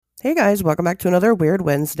Hey guys, welcome back to another Weird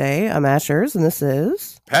Wednesday. I'm Ashers, and this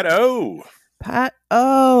is Pat O. Pat.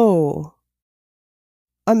 Oh,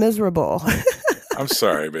 I'm miserable. I'm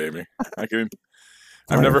sorry, baby. I can. It's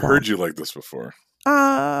I've all your never fault. heard you like this before.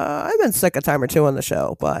 I've been sick a time or two on the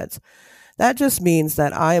show, but that just means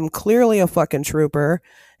that I am clearly a fucking trooper.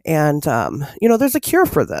 And there's a cure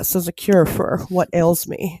for this. There's a cure for what ails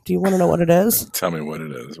me. Do you want to know what it is? Tell me what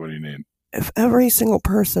it is. What do you need? If every single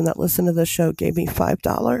person that listened to this show gave me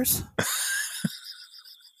 $5,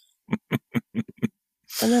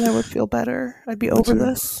 and then I would feel better. I'd be over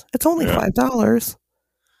this. It's only Yeah. $5. It's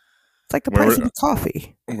like the price of a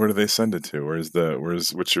coffee. Where do they send it to? What's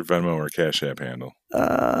your Venmo or Cash App handle?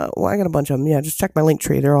 Well, I got a bunch of them. Yeah, just check my link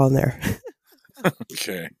tree. They're all in there.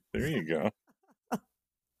 Okay, there you go.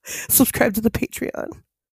 Subscribe to the Patreon.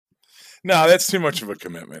 No, that's too much of a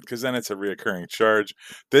commitment because then it's a reoccurring charge.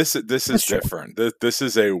 This is different. This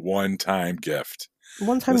is a one-time gift.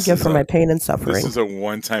 One-time gift for my pain and suffering. This is a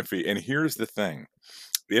one-time fee. And here's the thing: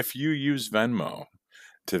 if you use Venmo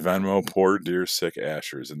to Venmo poor dear sick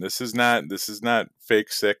Ashers, and this is not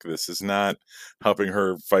fake sick. This is not helping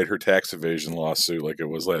her fight her tax evasion lawsuit like it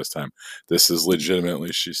was last time. This is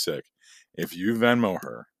legitimately she's sick. If you Venmo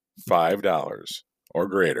her $5 or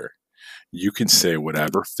greater, you can say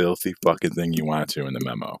whatever filthy fucking thing you want to in the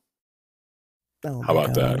memo. Oh, How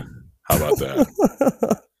about that? How about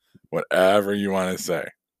that? Whatever you want to say.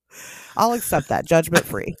 I'll accept that, judgment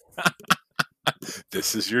free.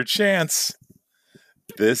 This is your chance.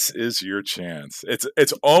 This is your chance.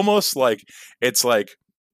 It's almost like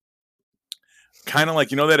kind of like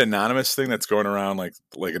that anonymous thing that's going around like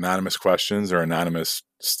anonymous questions or anonymous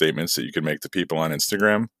statements that you can make to people on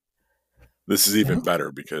Instagram. This is even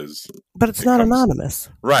better because but it's not anonymous,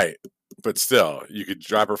 right? But still, you could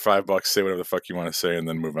drop her $5, say whatever the fuck you want to say, and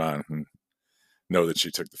then move on and know that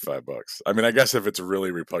she took the $5. I mean, I guess if it's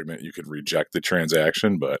really repugnant, you could reject the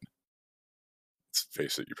transaction, but let's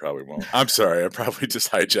face it, you probably won't. I'm sorry, I probably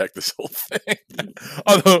just hijacked this whole thing.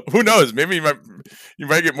 Although, who knows? Maybe you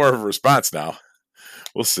might get more of a response now.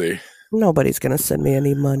 We'll see. Nobody's gonna send me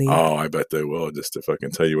any money. Oh, I bet they will, just to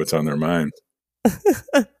fucking tell you what's on their mind.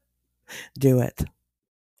 Do it.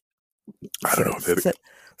 I don't know.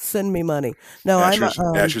 Send me money. No,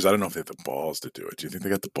 Ashers, I don't know if they have the balls to do it. Do you think they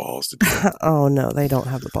got the balls to do it? Oh no, they don't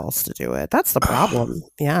have the balls to do it. That's the problem.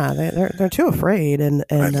 Yeah, they're too afraid, and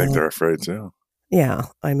I think they're afraid too. Yeah,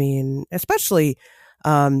 I mean, especially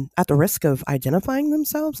at the risk of identifying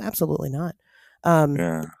themselves. Absolutely not.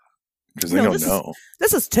 Yeah, because they don't know.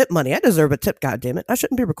 This is tip money. I deserve a tip. God damn it! I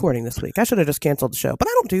shouldn't be recording this week. I should have just canceled the show. But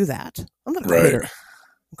I don't do that. I'm not a quitter.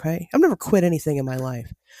 Okay, I've never quit anything in my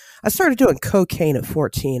life. I started doing cocaine at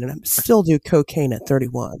 14, and I still do cocaine at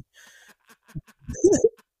 31.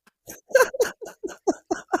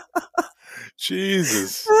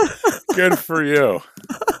 Jesus, good for you.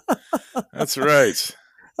 That's right.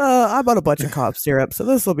 I'm on a bunch of cough syrup, so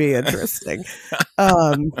this will be interesting.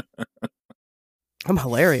 I'm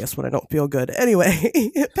hilarious when I don't feel good. Anyway,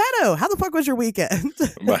 Pato, how the fuck was your weekend?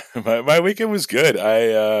 my weekend was good.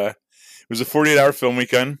 It was a 48-hour film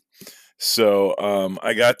weekend, so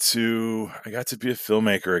I got to be a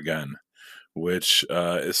filmmaker again, which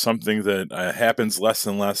is something that happens less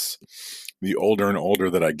and less the older and older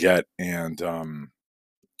that I get. And I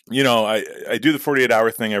do the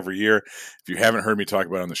 48-hour thing every year. If you haven't heard me talk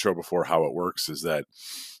about it on the show before, how it works is that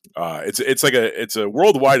it's a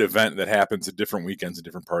worldwide event that happens at different weekends in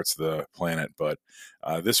different parts of the planet. But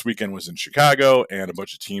this weekend was in Chicago, and a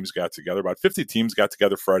bunch of teams got together. About 50 teams got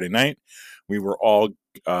together Friday night. We were all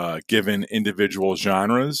given individual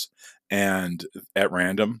genres and at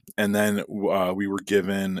random, and then we were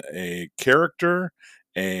given a character,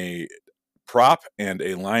 a prop, and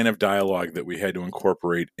a line of dialogue that we had to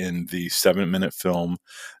incorporate in the 7-minute film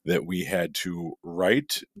that we had to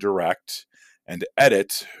write, direct, and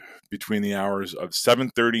edit between the hours of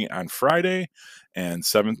 7:30 on Friday and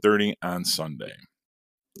 7:30 on Sunday.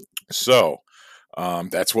 So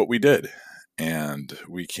that's what we did, and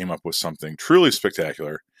we came up with something truly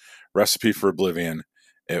spectacular. Recipe for Oblivion.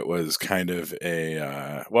 It was kind of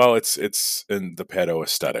a it's in the pedo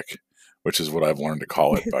aesthetic, which is what I've learned to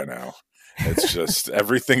call it by now. It's just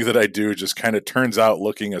everything that I do just kind of turns out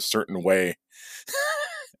looking a certain way.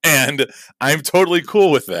 And I'm totally cool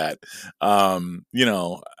with that.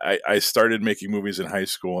 I started making movies in high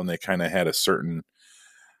school, and they kind of had a certain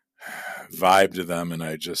vibe to them. And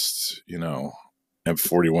I just, am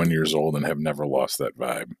 41 years old and have never lost that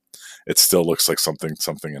vibe. It still looks like something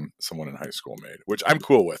someone in high school made, which I'm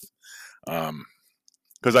cool with.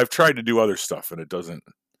 Because I've tried to do other stuff, and I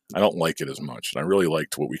don't like it as much. And I really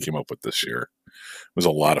liked what we came up with this year. It was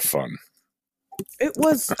a lot of fun. It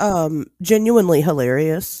was genuinely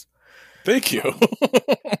hilarious. Thank you.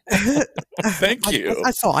 Thank you.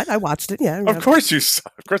 I saw it. I watched it. Yeah. Of course you saw.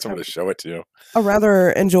 Of course I'm going to show it to you. I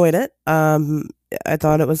rather enjoyed it. I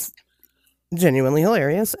thought it was genuinely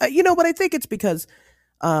hilarious. But I think it's because,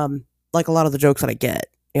 like a lot of the jokes that I get,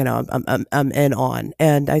 I'm in on,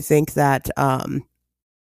 and I think that,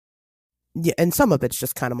 yeah, and some of it's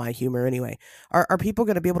just kind of my humor anyway. Are people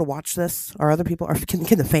going to be able to watch this? Are other people?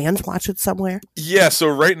 Can the fans watch it somewhere? Yeah. So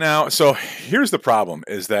right now, here's the problem: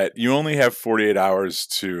 is that you only have 48 hours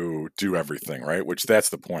to do everything, right? Which that's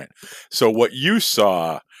the point. So what you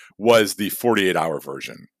saw was the 48-hour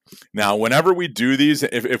version. Now, whenever we do these,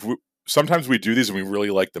 if we, sometimes we do these and we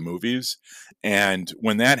really like the movies, and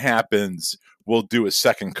when that happens, we'll do a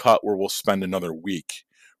second cut where we'll spend another week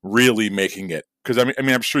really making it. Because I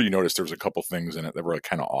mean, I'm sure you noticed there was a couple things in it that were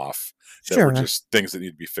kind of off, that were just things that need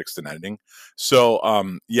to be fixed in editing. So,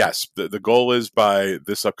 yes, the goal is by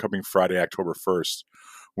this upcoming Friday, October 1st,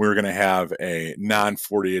 we're going to have a non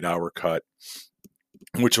 48-hour cut,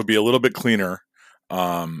 which will be a little bit cleaner.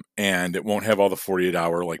 And it won't have all the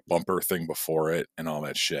 48-hour like bumper thing before it and all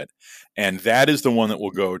that shit. And that is the one that will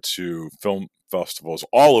go to film festivals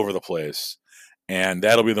all over the place. And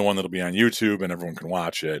that'll be the one that'll be on YouTube and everyone can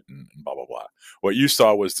watch it and blah, blah, blah. What you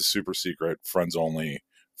saw was the super secret, friends only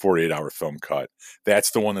 48-hour film cut.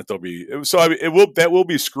 That's the one that they'll be. So that will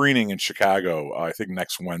be screening in Chicago, I think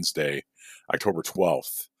next Wednesday, October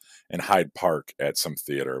 12th. In Hyde Park at some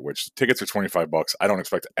theater, which tickets are $25. I don't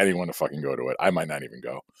expect anyone to fucking go to it. I might not even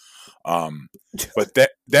go. But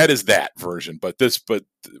that is that version. But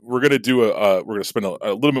we're gonna do we're gonna spend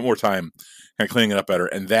a little bit more time kind of cleaning it up better.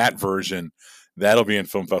 And that version, that'll be in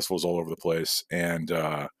film festivals all over the place. And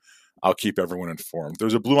I'll keep everyone informed.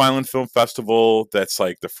 There's a Blue Island Film Festival that's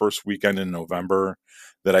like the first weekend in November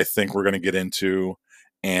that I think we're gonna get into,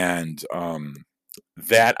 and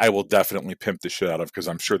that I will definitely pimp the shit out of, because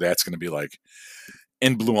I'm sure that's going to be like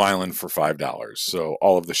in Blue Island for $5. So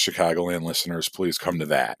all of the Chicagoland listeners, please come to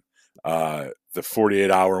that. The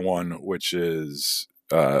 48-hour one, which is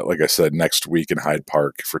like I said, next week in Hyde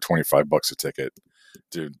Park for $25 a ticket,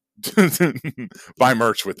 dude. Buy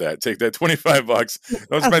merch with that. Take that $25.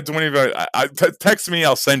 Don't spend 25. Text me.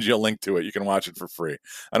 I'll send you a link to it. You can watch it for free.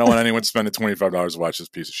 I don't want anyone spending $25 to watch this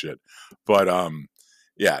piece of shit. But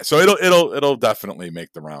yeah, so it'll definitely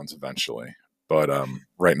make the rounds eventually, but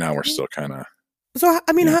right now we're still kind of. So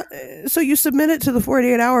I mean, so you submit it to the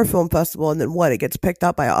 48-hour film festival, and then what? It gets picked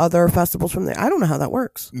up by other festivals from there. I don't know how that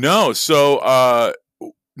works. No, so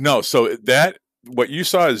that what you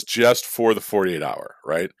saw is just for the 48-hour,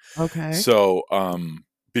 right? Okay. So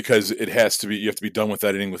because it has to be, you have to be done with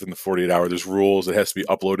editing within the 48-hour. There's rules. It has to be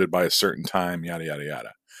uploaded by a certain time. Yada yada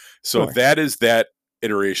yada. So that is that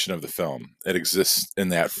iteration of the film. It exists in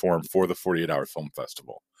that form for the 48-hour film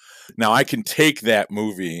festival. Now I can take that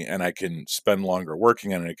movie and I can spend longer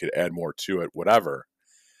working on it. I could add more to it, whatever.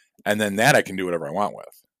 And then that I can do whatever I want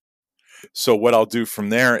with. So what I'll do from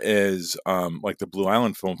there is like the Blue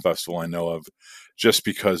Island Film Festival I know of, just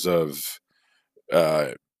because of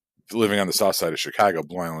living on the south side of Chicago.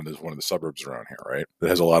 Blue Island is one of the suburbs around here, right? That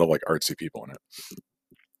has a lot of like artsy people in it.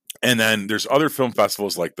 And then there's other film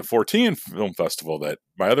festivals like the 14 Film Festival that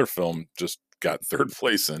my other film just got third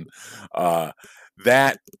place in.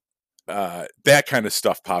 That kind of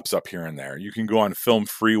stuff pops up here and there. You can go on Film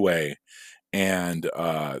Freeway, and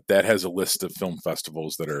that has a list of film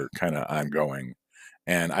festivals that are kind of ongoing.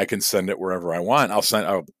 And I can send it wherever I want.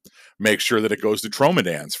 I'll make sure that it goes to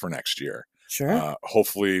Tromedans for next year. Sure.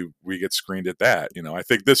 Hopefully we get screened at that. You know, I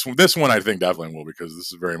think this one I think definitely will, because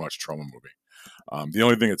this is very much a Troma movie. The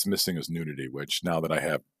only thing that's missing is nudity, which now that I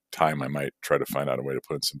have time, I might try to find out a way to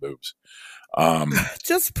put in some boobs.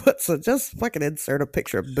 Just fucking insert a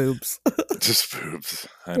picture of boobs. Just boobs.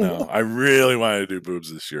 I know. I really wanted to do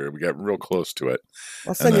boobs this year. We got real close to it.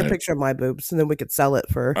 I'll send you a picture of my boobs, and then we could sell it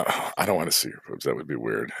for. I don't want to see your boobs. That would be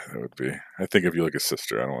weird. That would be. I think if you look a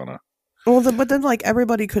sister, I don't want to. Well, but then like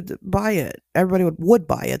everybody could buy it. Everybody would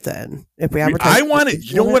buy it then if we advertise. I want to.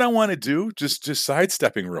 You know what I want to do? Just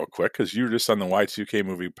sidestepping real quick, because you were just on the Y2K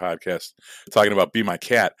movie podcast talking about Be My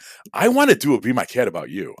Cat. I want to do a Be My Cat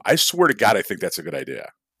about you. I swear to God, I think that's a good idea.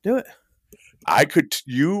 Do it. I could.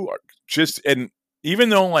 You just, and even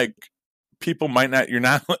though like people might not, you're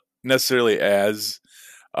not necessarily as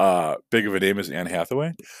big of a name as Anne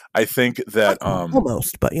Hathaway. I think that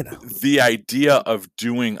almost, but you know, the idea of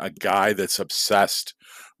doing a guy that's obsessed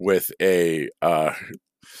with a I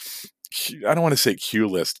don't want to say Q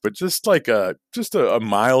list, but just like a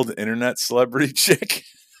mild internet celebrity chick.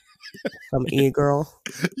 Some e-girl.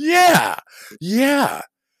 Yeah.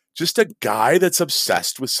 just a guy that's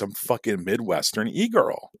obsessed with some fucking Midwestern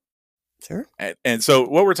e-girl. Sure. And so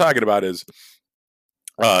what we're talking about is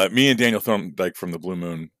me and Daniel Thorndike from the Blue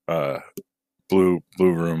Moon Blue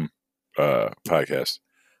Room podcast.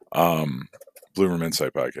 Blue Room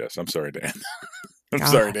Insight podcast. I'm sorry, Dan. I'm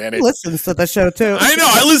sorry, Danny. He listens to the show too. I know.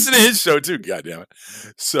 I listen to his show too. God damn it.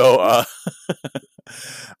 So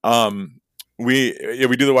we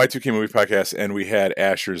do the Y2K movie podcast, and we had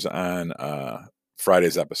Asher's on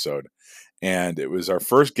Friday's episode. And it was our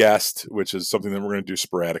first guest, which is something that we're going to do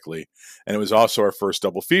sporadically. And it was also our first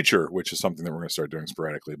double feature, which is something that we're going to start doing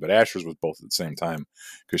sporadically. But Asher's was both at the same time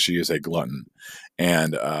because she is a glutton.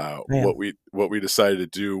 And what we decided to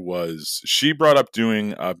do was she brought up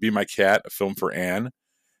doing Be My Cat, a film for Anne,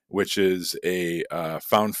 which is a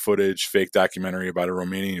found footage fake documentary about a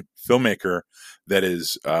Romanian filmmaker that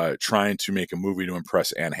is trying to make a movie to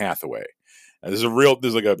impress Anne Hathaway. And it's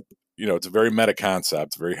a very meta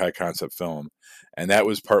concept, very high concept film. And that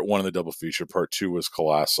was part one of the double feature. Part two was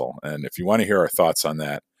Colossal. And if you want to hear our thoughts on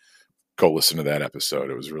that, go listen to that episode.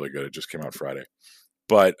 It was really good. It just came out Friday.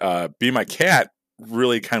 But Be My Cat,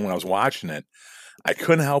 really kind of when I was watching it, I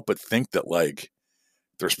couldn't help but think that like,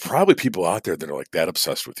 there's probably people out there that are like that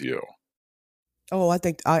obsessed with you. Oh, I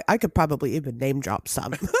think I could probably even name drop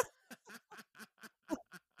some.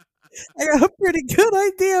 I got a pretty good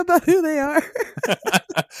idea about who they are.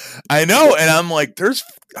 I know, and I'm like, there's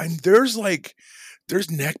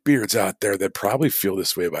neckbeards out there that probably feel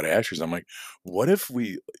this way about Asher's. I'm like, what if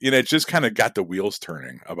we, it just kind of got the wheels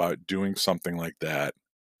turning about doing something like that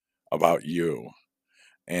about you.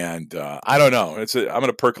 And I don't know. I'm going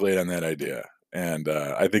to percolate on that idea, and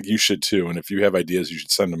I think you should too. And if you have ideas, you should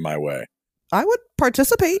send them my way. I would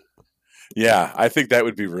participate. Yeah, I think that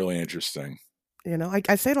would be really interesting.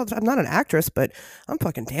 I say it all the time. I'm not an actress, but I'm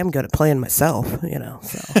fucking damn good at playing myself,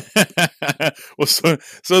 so. Well, so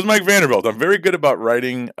is Mike Vanderbilt. I'm very good about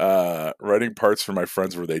writing parts for my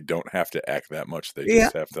friends where they don't have to act that much. They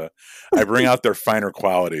just have to, I bring out their finer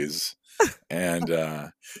qualities. And,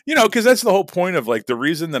 because that's the whole point of like the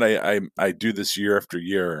reason that I do this year after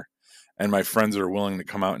year and my friends are willing to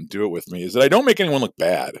come out and do it with me is that I don't make anyone look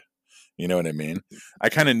bad. You know what I mean? I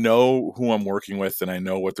kind of know who I'm working with and I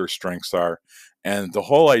know what their strengths are. And the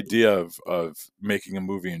whole idea of making a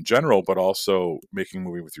movie in general, but also making a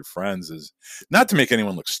movie with your friends is not to make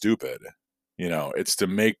anyone look stupid. It's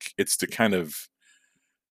to kind of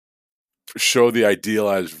show the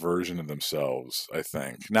idealized version of themselves, I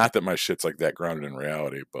think. Not that my shit's like that grounded in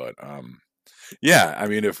reality, but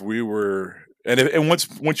if we were, and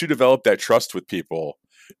once you develop that trust with people,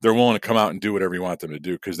 they're willing to come out and do whatever you want them to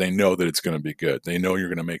do because they know that it's going to be good. They know you're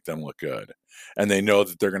going to make them look good. And they know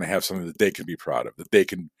that they're going to have something that they can be proud of, that they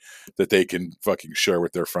can fucking share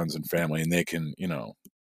with their friends and family, and they can,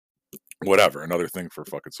 whatever, another thing for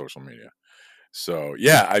fucking social media. So,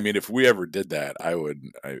 if we ever did that,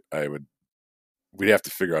 we'd have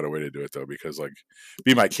to figure out a way to do it though, because like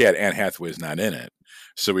Be My Cat, Anne Hathaway is not in it.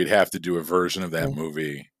 So we'd have to do a version of that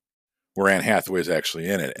movie where Anne Hathaway is actually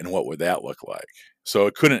in it. And what would that look like?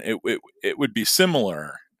 So it would be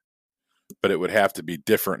similar, but it would have to be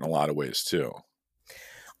different in a lot of ways too.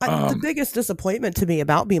 The biggest disappointment to me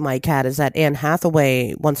about Be My Cat is that Anne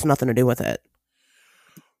Hathaway wants nothing to do with it.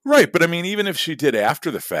 Right. But I mean, even if she did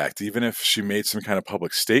after the fact, even if she made some kind of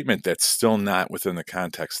public statement, that's still not within the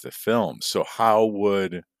context of the film. So how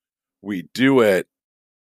would we do it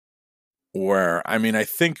where, I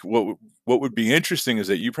think what would be interesting is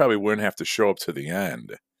that you probably wouldn't have to show up to the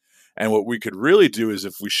end. And what we could really do is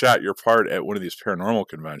if we shot your part at one of these paranormal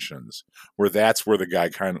conventions where that's where the guy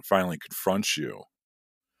kind of finally confronts you.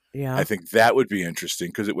 Yeah. I think that would be interesting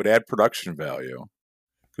because it would add production value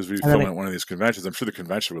because we film at one of these conventions. I'm sure the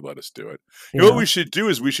convention would let us do it. Yeah. What we should do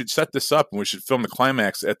is we should set this up and we should film the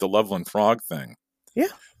climax at the Loveland Frog thing. Yeah.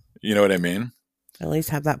 You know what I mean? At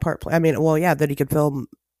least have that part play. That you could film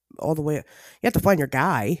all the way. You have to find your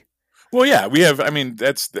guy. Well, yeah, we have.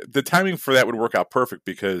 That's the timing for that would work out perfect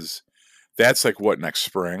because that's like what, next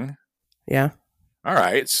spring? Yeah. All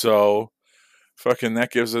right. So fucking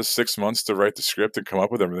that gives us 6 months to write the script and come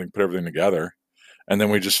up with everything, put everything together. And then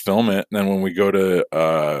we just film it. And then when we go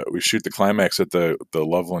to, we shoot the climax at the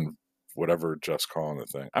Loveland, whatever Jeff's calling the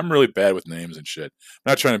thing. I'm really bad with names and shit.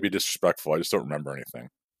 I'm not trying to be disrespectful. I just don't remember anything.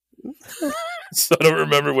 So I don't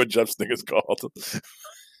remember what Jeff's thing is called.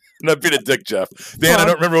 Not being a dick, Jeff. Dan, I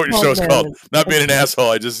don't remember what your show's called. Not being an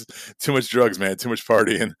asshole. Too much drugs, man. Too much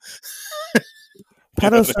partying.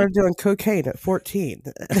 Pedo started doing cocaine at 14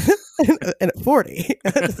 and at 40.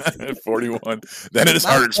 At 41. Then his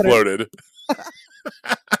heart exploded.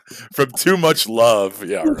 From too much love.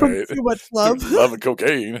 Yeah, right. Too much love. Love and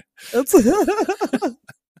cocaine.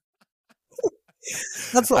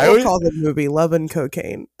 That's what we'll call the movie, Love and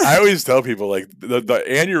Cocaine. I always tell people, like, the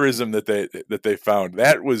aneurysm that they found,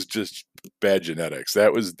 that was just bad genetics.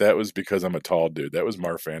 That was because I'm a tall dude. That was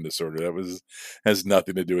Marfan disorder. That has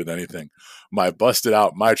nothing to do with anything. My busted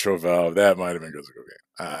out mitral valve, that might have been because of cocaine.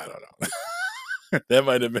 I don't know.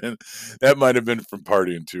 That might have been from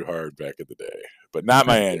partying too hard back in the day, but not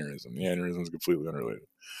my aneurysm. The aneurysm is completely unrelated.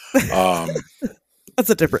 That's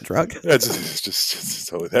a different drug. That's just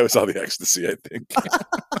totally, that was all the ecstasy, I think.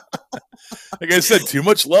 Like I said, too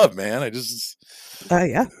much love, man. I just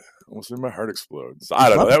yeah, almost made my heart explode. So, I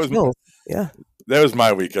don't know. That was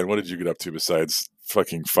my weekend. What did you get up to besides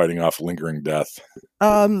fucking fighting off lingering death?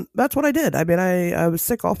 That's what I did. I mean, I was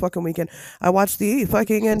sick all fucking weekend. I watched the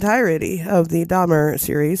fucking entirety of the Dahmer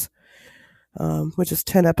series, which is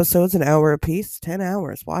 10 episodes, an hour apiece. 10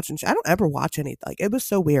 hours watching. I don't ever watch anything. Like, it was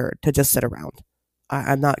so weird to just sit around.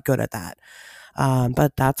 I'm not good at that.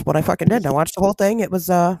 But that's what I fucking did. I watched the whole thing. It was,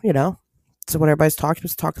 so when everybody's talking,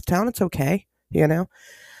 just talk of the town. It's okay,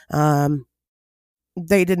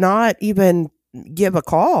 They did not even give a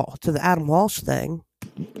call to the Adam Walsh thing.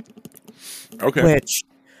 Okay. Which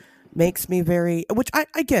makes me which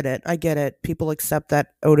I get it. I get it. People accept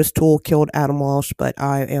that Otis Toole killed Adam Walsh, but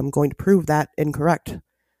I am going to prove that incorrect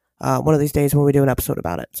one of these days when we do an episode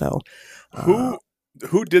about it. So,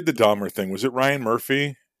 who did the Dahmer thing? Was it Ryan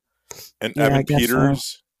Murphy and Evan Peters?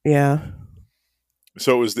 So. Yeah.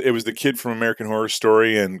 So it was the kid from American Horror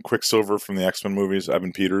Story and Quicksilver from the X-Men movies,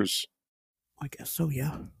 Evan Peters. I guess so.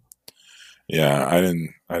 Yeah. Yeah, I didn't.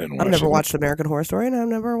 I've never watched American Horror Story, and I've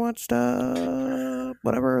never watched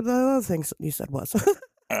whatever the other things you said was.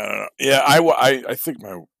 Yeah, I think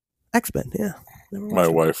my X-Men. Yeah, my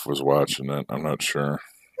wife was watching it. I'm not sure.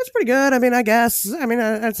 It's pretty good. I mean, I guess. I mean,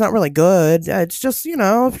 it's not really good. It's just,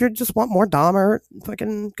 if you just want more Dahmer,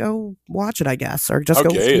 fucking go watch it, I guess, or just How go.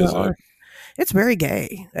 Gay is it? It's very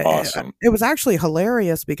gay. Awesome. It was actually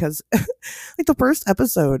hilarious because, like, the first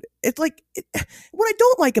episode, what I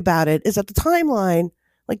don't like about it is that the timeline,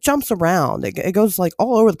 like, jumps around. It goes, like,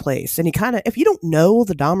 all over the place. And if you don't know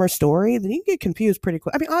the Dahmer story, then you can get confused pretty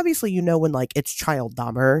quick. I mean, obviously, when, like, it's child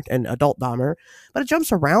Dahmer and adult Dahmer, but it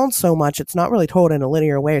jumps around so much, it's not really told in a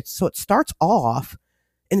linear way. So it starts off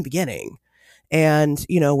in the beginning. And,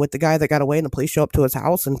 with the guy that got away and the police show up to his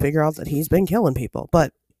house and figure out that he's been killing people.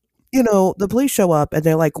 But the police show up and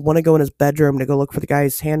they like want to go in his bedroom to go look for the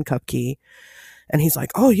guy's handcuff key. And he's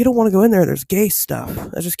like, oh, you don't want to go in there. There's gay stuff.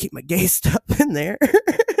 I just keep my gay stuff in there.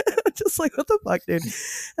 Just like, what the fuck, dude?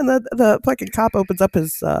 And the fucking cop opens up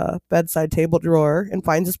his bedside table drawer and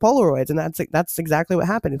finds his Polaroids. And that's exactly what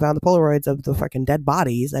happened. He found the Polaroids of the fucking dead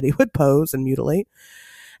bodies that he would pose and mutilate.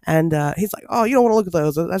 And he's like, oh, you don't want to look at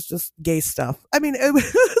those. That's just gay stuff. I mean, it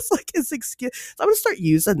was like his excuse. So I'm going to start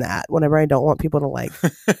using that whenever I don't want people to like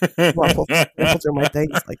ruffle through my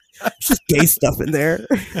things. Like, it's just gay stuff in there.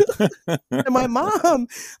 And my mom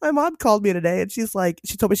called me today and she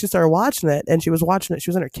told me she started watching it and she was watching it. She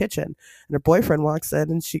was in her kitchen and her boyfriend walks in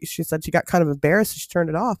and she said she got kind of embarrassed. She turned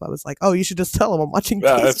it off. I was like, oh, you should just tell him I'm watching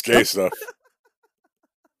that's gay stuff.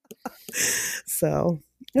 So...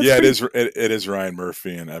 It is Ryan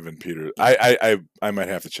Murphy and Evan Peters. I might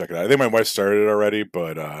have to check it out. I think my wife started it already,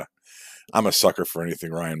 but I'm a sucker for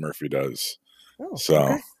anything Ryan Murphy does. Oh, so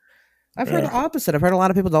okay. I've heard the opposite. I've heard a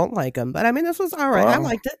lot of people don't like him, but I mean, this was all right. I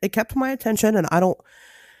liked it. It kept my attention, and I don't,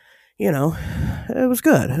 it was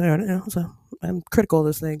good. So I'm critical of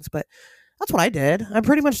those things, but that's what I did. I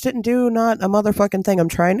pretty much didn't do not a motherfucking thing. I'm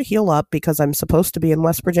trying to heal up because I'm supposed to be in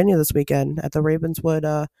West Virginia this weekend at the Ravenswood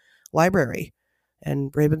Library.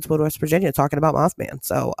 And Ravenswood, West Virginia, talking about Mothman.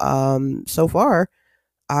 So, so far,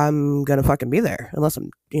 I'm gonna fucking be there unless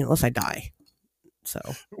I die. So,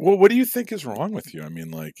 well, what do you think is wrong with you? I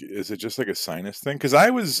mean, like, is it just like a sinus thing? Because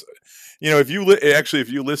I was, if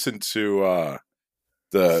you listen to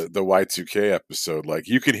the Y2K episode, like,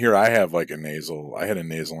 you can hear I had a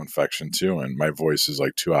nasal infection too, and my voice is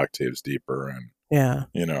like 2 octaves deeper, and yeah,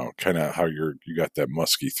 kind of how you got that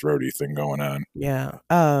musky, throaty thing going on. Yeah.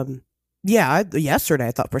 Yeah, yesterday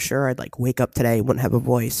I thought for sure I'd like wake up today, wouldn't have a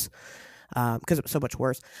voice because it was so much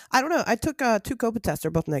worse. I don't know. I took 2 COVID tests.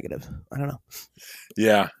 They're both negative. I don't know.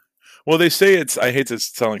 Yeah. Well, they say I hate to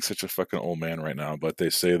sound like such a fucking old man right now, but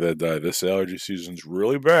they say that this allergy season's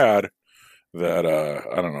really bad. That,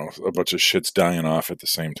 I don't know, a bunch of shit's dying off at the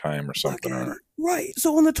same time or something. Okay. Right.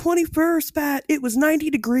 So on the 21st, Pat, it was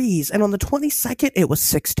 90 degrees. And on the 22nd, it was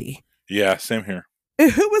 60. Yeah, same here.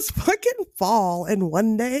 It was fucking fall in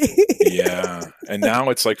one day. Yeah. And now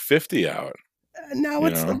it's like 50 out. No, You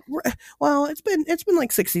it's know? well, it's been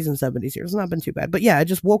like 60s and 70s here. It's not been too bad. But yeah, I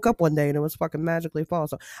just woke up one day and it was fucking magically fall.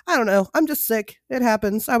 So I don't know. I'm just sick. It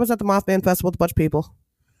happens. I was at the Mothman Festival with a bunch of people.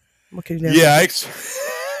 What can you do? Yeah,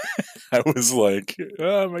 I was like,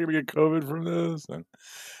 oh, am I gonna get COVID from this? And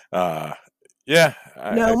uh, yeah, No,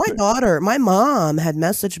 I my think daughter, my mom had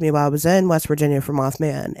messaged me while I was in West Virginia for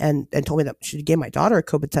Mothman and told me that she gave my daughter a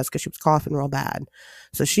COVID test because she was coughing real bad.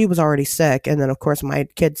 So she was already sick. And then, of course, my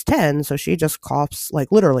kid's 10. So she just coughs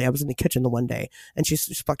like literally. I was in the kitchen the one day and she's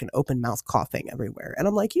just fucking open mouth coughing everywhere. And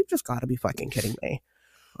I'm like, you've just got to be fucking kidding me.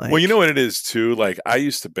 well, you Like, know what it is too. Like I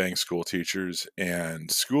used to bang school teachers,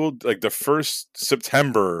 and school like the first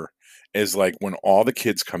September is like when all the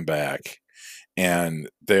kids come back, and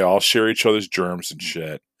they all share each other's germs and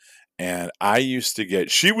shit. And I used to get,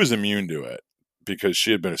 she was immune to it because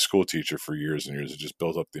she had been a school teacher for years and years and just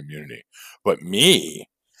built up the immunity. But me,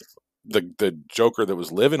 the joker that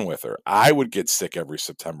was living with her, I would get sick every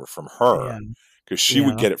September from her yeah, because she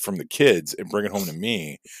would yeah. get it from the kids and bring it home to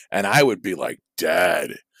me, and I would be like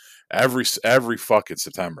dead every fucking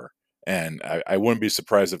September. And I wouldn't be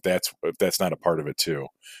surprised if that's not a part of it too,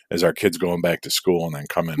 as our kids going back to school and then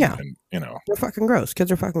coming Yeah. and They're fucking gross.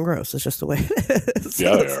 Kids are fucking gross. It's just the way it is.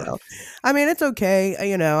 yeah, they are. So, I mean, it's okay.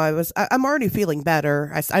 You know, I'm already feeling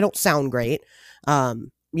better. I don't sound great.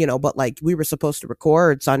 But like we were supposed to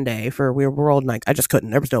record Sunday for Weird World and I just couldn't.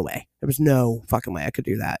 There was no way. There was no fucking way I could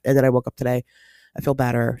do that. And then I woke up today. I feel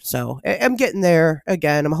better. So I'm getting there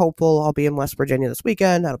again. I'm hopeful I'll be in West Virginia this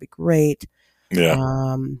weekend. That'll be great. Yeah.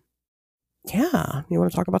 Yeah. You want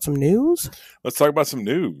to talk about some news? Let's talk about some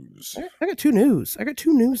news. I got two news. I got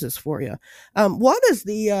two newses for you. One is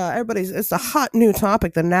it's the hot new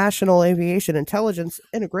topic, the National Aviation Intelligence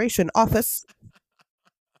Integration Office.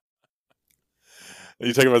 Are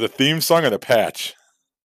you talking about the theme song or the patch?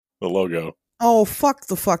 The logo. Oh, fuck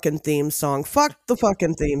the fucking theme song. Fuck the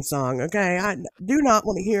fucking theme song. Okay. I do not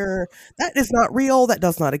want to hear that is not real. That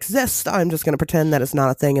does not exist. I'm just going to pretend that it's not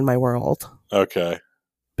a thing in my world. Okay.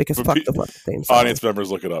 Because But fuck the fucking theme song. Audience members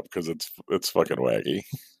look it up because it's fucking wacky.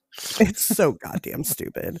 It's so goddamn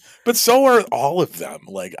stupid. But so are all of them.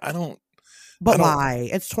 Like I don't. Why?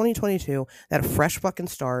 It's 2022. That a fresh fucking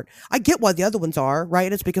start. I get why the other ones are,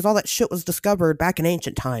 right? It's because all that shit was discovered back in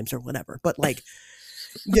ancient times or whatever. But like,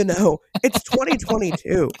 it's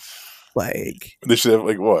 2022. Like They should have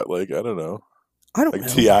like what? Like I don't know. I don't like know.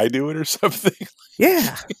 T.I. do it or something.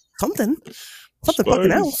 Yeah, something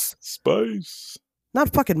fucking else. Spice. Not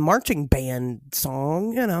a fucking marching band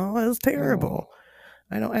song. It was terrible.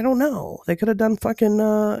 I don't know. They could have done fucking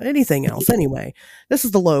anything else. Anyway, this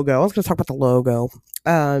is the logo. I was going to talk about the logo.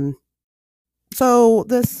 So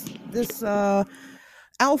this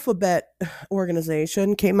Alphabet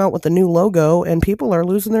organization came out with a new logo, and people are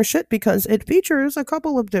losing their shit because it features a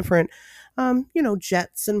couple of different,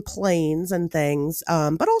 jets and planes and things.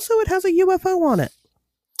 But also it has a UFO on it.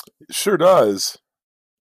 It sure does.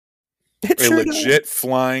 It a sure legit does.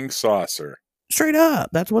 flying saucer. Straight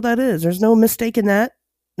up. That's what that is. There's no mistaking that.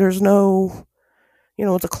 There's no,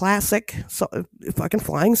 it's a classic fucking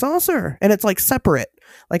flying saucer. And it's like separate.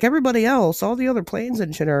 Like everybody else, all the other planes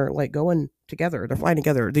and shit are like going together. They're flying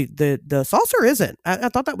together. The saucer isn't. I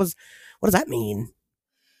thought that was, what does that mean?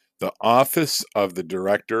 The Office of the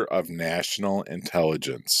Director of National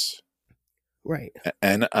Intelligence. Right.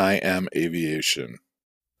 NIM Aviation.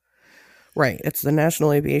 Right. It's the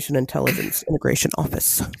National Aviation Intelligence Integration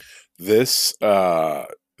Office. This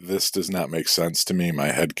does not make sense to me. My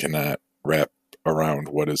head cannot wrap around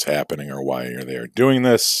what is happening or why they are doing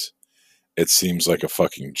this. It seems like a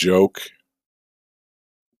fucking joke.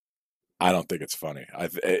 I don't think it's funny.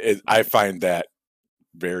 I find that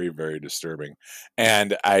very, very disturbing.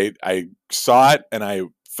 And I saw it and I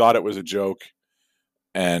thought it was a joke.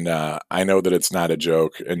 And I know that it's not a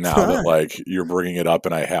joke. And now that like you're bringing it up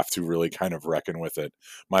and I have to really kind of reckon with it,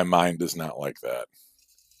 my mind does not like that.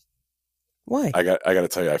 Why? I got to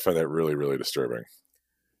tell you, I find that really, really disturbing.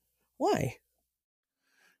 Why?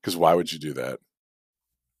 Because why would you do that?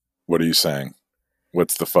 What are you saying?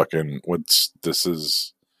 This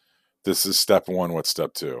is step one. What's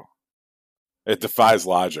step two? It defies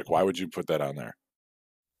logic. Why would you put that on there?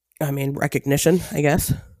 I mean, recognition, I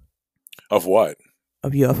guess. Of what?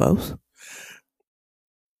 Of UFOs.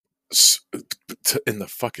 In the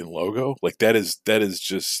fucking logo? Like that is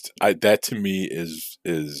just, that to me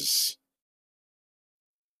is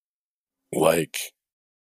like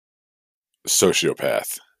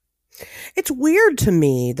sociopath. It's weird to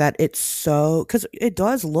me that it's so, because it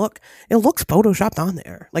looks photoshopped on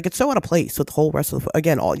there. Like it's so out of place with the whole rest of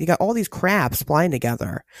again, you got all these crafts flying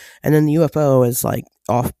together, and then the UFO is like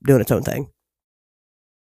off doing its own thing.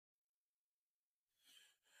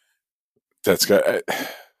 That's got.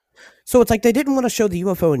 So it's like they didn't want to show the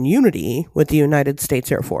UFO in unity with the United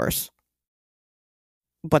States Air Force,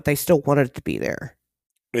 but they still wanted it to be there.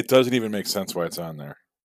 It doesn't even make sense why it's on there.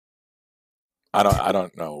 I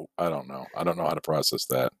don't know. I don't know how to process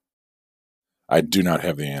that. I do not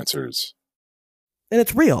have the answers. And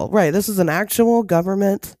it's real, right? This is an actual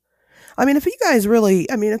government. I mean, if you guys really,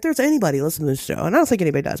 I mean, if there's anybody listening to this show, and I don't think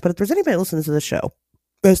anybody does, but if there's anybody listening to this show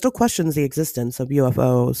that still questions the existence of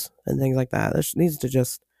UFOs and things like that, this needs to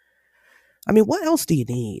just, I mean, what else do you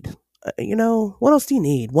need? What else do you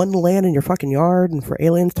need? One to land in your fucking yard and for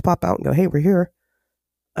aliens to pop out and go, hey, we're here.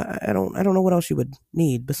 I don't know what else you would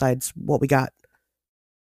need besides what we got.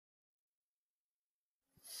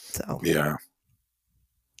 So yeah,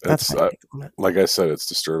 that's like I said, it's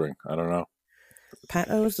disturbing. I don't know.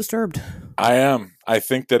 Pat O is disturbed. I am. I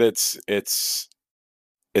think that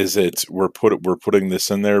we're putting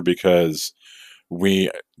this in there because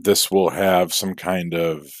this will have some kind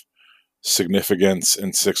of significance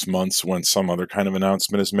in 6 months when some other kind of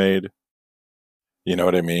announcement is made. You know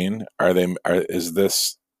what I mean? Is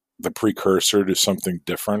this the precursor to something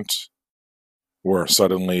different where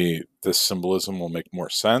suddenly this symbolism will make more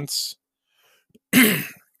sense?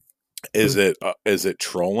 Is it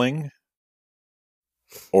trolling?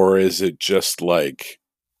 Or is it just like...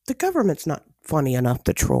 The government's not funny enough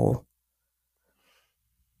to troll.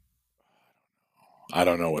 I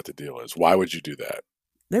don't know what the deal is. Why would you do that?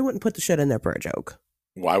 They wouldn't put the shit in there for a joke.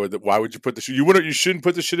 Why would you put the shit? You shouldn't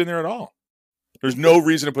put the shit in there at all. There's no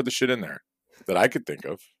reason to put the shit in there that I could think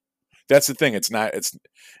of. That's the thing.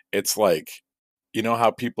 It's like, you know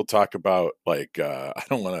how people talk about like, I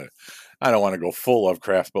don't want to go full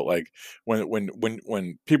Lovecraft, but like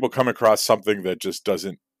when people come across something that just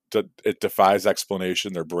it defies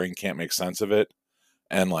explanation, their brain can't make sense of it.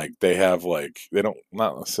 And like, they have like, they don't,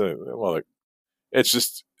 not necessarily, well, like,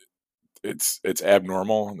 it's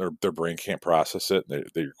abnormal. Their brain can't process it.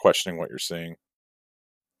 They're questioning what you're seeing.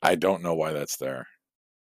 I don't know why that's there.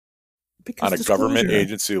 Because on a government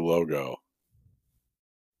agency logo.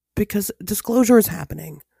 Because disclosure is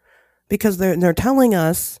happening. Because they're telling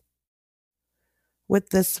us with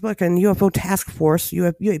this fucking UFO task force,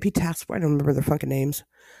 UAP task force, I don't remember their fucking names,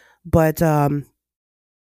 but they're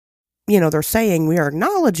saying we are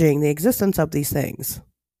acknowledging the existence of these things.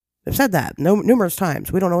 They've said that numerous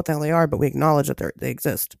times. We don't know what the hell they are, but we acknowledge that they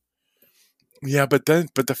exist. Yeah, but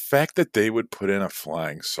the fact that they would put in a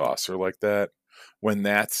flying saucer like that, when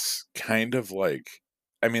that's kind of like,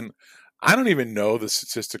 I mean, I don't even know the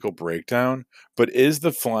statistical breakdown, but is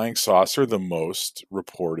the flying saucer the most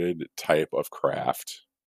reported type of craft?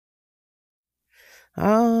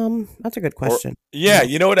 That's a good question. Yeah,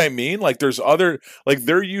 you know what I mean? Like there's other, like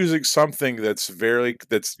they're using something that's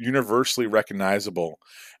universally recognizable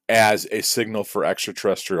as a signal for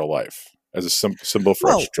extraterrestrial life, as a symbol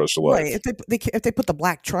for extraterrestrial life. Right. If they put the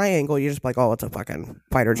black triangle, you're just like, oh, it's a fucking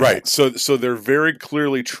fighter jet. Right. So they're very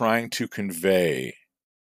clearly trying to convey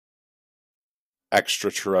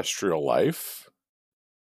extraterrestrial life.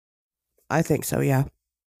 I think so, yeah.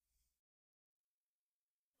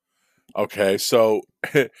 Okay, so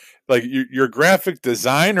like your graphic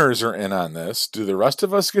designers are in on this. Do the rest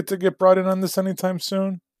of us get brought in on this anytime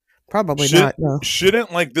soon? Probably not. No.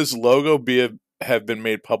 Shouldn't like this logo have been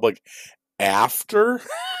made public after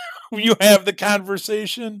you have the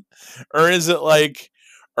conversation, or is it like,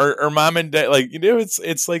 or mom and dad, like,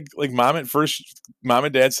 it's like mom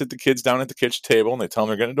and dad sit the kids down at the kitchen table and they tell them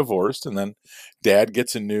they're getting divorced, and then dad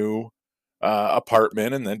gets a new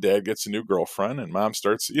apartment, and then dad gets a new girlfriend, and mom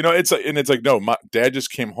starts, it's like, no, dad just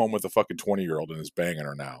came home with a fucking 20-year-old and is banging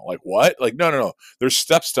her now. Like, what? Like, no. There's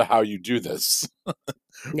steps to how you do this.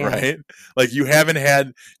 Yeah. Right? Like you haven't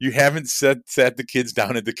sat the kids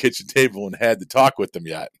down at the kitchen table and had to talk with them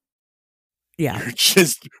yet. Yeah. You're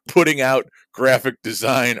just putting out graphic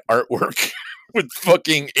design artwork with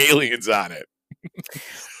fucking aliens on it.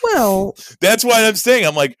 Well, that's why I'm saying,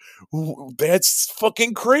 I'm like, that's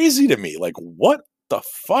fucking crazy to me. Like, what the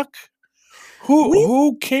fuck?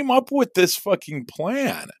 Who came up with this fucking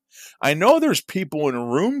plan? I know there's people in a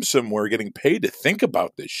room somewhere getting paid to think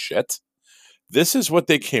about this shit. This is what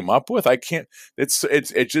they came up with. I can't.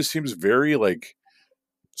 It just seems very like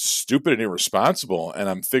stupid and irresponsible. And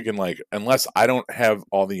I'm thinking like, unless I don't have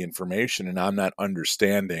all the information and I'm not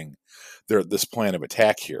understanding this plan of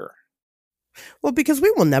attack here. Well, because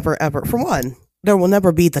we will never ever, for one, there will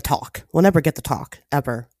never be the talk. We'll never get the talk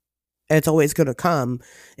ever. It's always going to come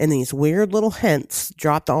in these weird little hints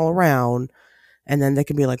dropped all around, and then they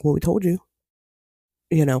can be like, "Well, we told you."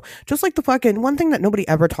 Just like the fucking one thing that nobody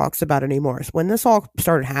ever talks about anymore is when this all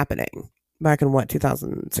started happening back in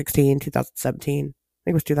 2016, 2017. I think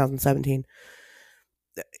think it was 2017.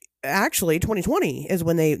 Actually, 2020 is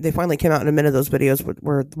when they finally came out and admitted those videos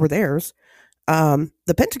were theirs.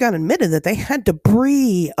 The Pentagon admitted that they had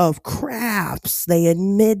debris of crafts. They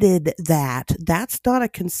admitted that. That's not a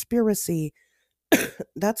conspiracy.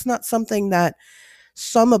 That's not something that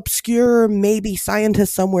some obscure maybe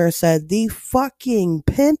scientist somewhere said. The fucking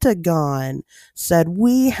Pentagon said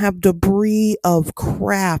we have debris of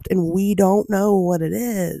craft and we don't know what it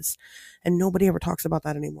is. And nobody ever talks about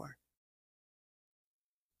that anymore.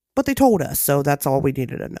 But they told us, so that's all we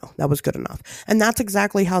needed to know. That was good enough. And that's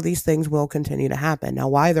exactly how these things will continue to happen. Now,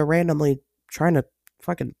 why they're randomly trying to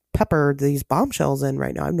fucking pepper these bombshells in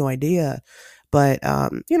right now, I have no idea. But, I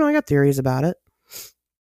got theories about it.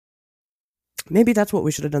 Maybe that's what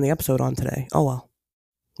we should have done the episode on today. Oh, well.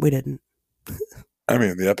 We didn't. I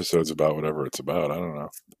mean, the episode's about whatever it's about. I don't know.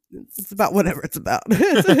 It's about whatever it's about.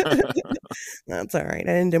 That's all right.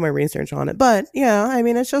 I didn't do my research on it. But, yeah, I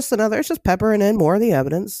mean, it's just peppering in more of the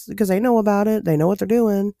evidence because they know about it. They know what they're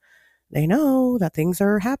doing. They know that things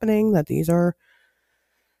are happening, that these are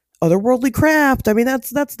otherworldly craft. I mean,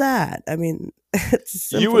 that's that. I mean, it's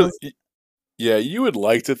simple. You would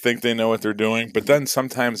like to think they know what they're doing, but then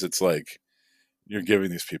sometimes it's like you're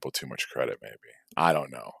giving these people too much credit, maybe. I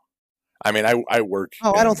don't know. I mean, I work.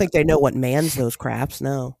 Oh, I don't think they know what mans those crafts.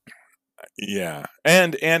 No. Yeah,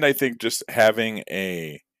 and I think just having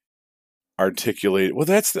a articulate. Well,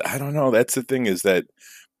 I don't know. That's the thing is that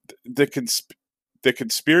the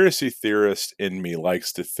conspiracy theorist in me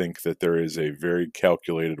likes to think that there is a very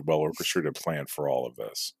calculated, well orchestrated plan for all of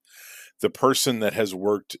this. The person that has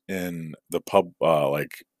worked in the pub, I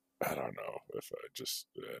don't know if I just,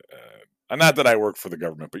 not that I work for the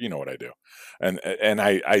government, but you know what I do. And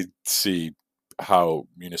I see how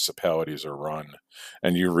municipalities are run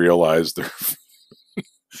and you realize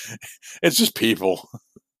it's just people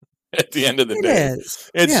at the end of the day.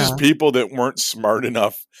 It's just people that weren't smart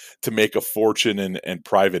enough to make a fortune in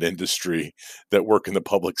private industry that work in the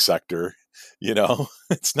public sector.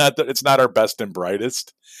 It's not our best and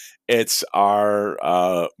brightest. It's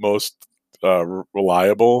our most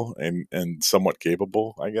reliable and somewhat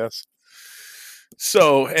capable, I guess.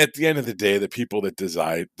 So at the end of the day, the people that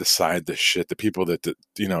decide the shit, the people that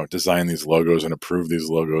design these logos and approve these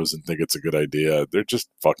logos and think it's a good idea, they're just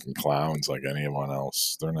fucking clowns like anyone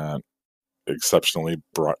else. They're not exceptionally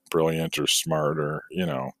brilliant or smart or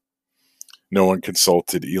no one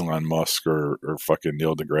consulted Elon Musk or fucking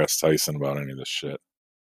Neil deGrasse Tyson about any of this shit.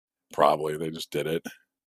 Probably they just did it.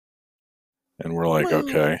 And we're like,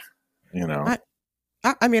 okay,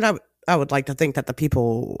 I mean, I would like to think that the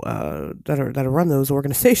people that run those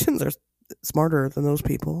organizations are smarter than those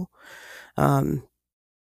people. They're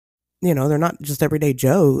not just everyday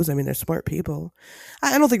Joes. I mean, they're smart people.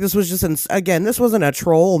 I don't think this was just this wasn't a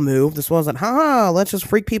troll move. This wasn't, let's just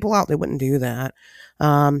freak people out. They wouldn't do that.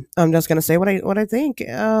 I'm just gonna say what I think,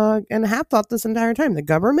 and have thought this entire time. The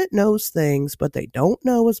government knows things, but they don't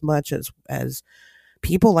know as much as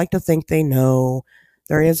people like to think they know.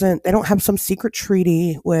 They don't have some secret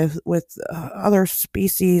treaty with other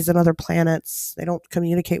species and other planets. They don't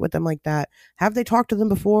communicate with them like that. Have they talked to them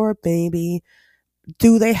before? Maybe.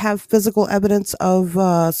 Do they have physical evidence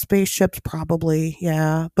of spaceships? Probably,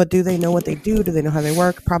 yeah. But do they know what they do? Do they know how they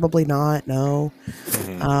work? Probably not, no.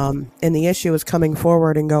 Mm-hmm. And the issue is coming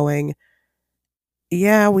forward and going,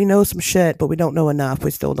 yeah, we know some shit, but we don't know enough.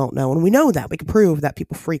 We still don't know. And we know that. We can prove that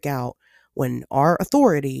people freak out when our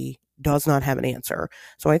authority does not have an answer.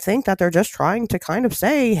 So I think that they're just trying to kind of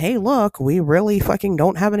say, hey, look, we really fucking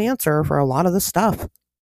don't have an answer for a lot of this stuff.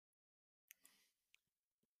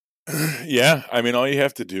 Yeah. I mean, all you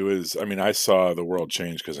have to do is, I saw the world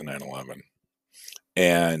change because of 9/11.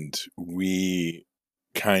 And we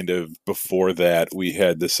kind of, before that, we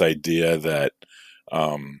had this idea that,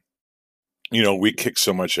 we kicked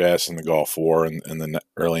so much ass in the Gulf War in the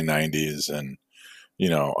early 90s. And,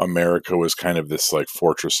 America was kind of this like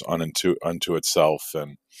fortress unto itself.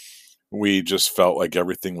 And we just felt like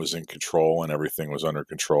everything was in control and everything was under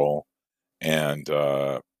control. And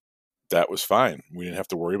that was fine. We didn't have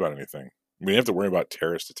to worry about anything. We didn't have to worry about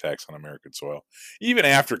terrorist attacks on American soil. Even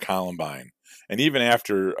after Columbine and even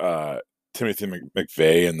after Timothy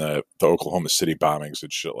McVeigh and the Oklahoma City bombings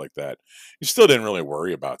and shit like that, you still didn't really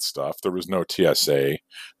worry about stuff. There was no TSA.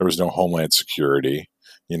 There was no Homeland Security.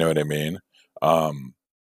 You know what I mean?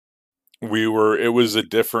 It was a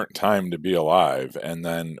different time to be alive. And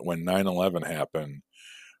then when 9/11 happened,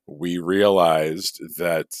 we realized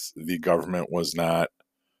that the government was not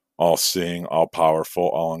all seeing, all powerful,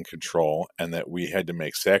 all in control, and that we had to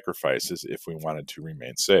make sacrifices if we wanted to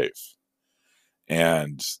remain safe.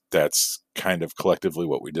 And that's kind of collectively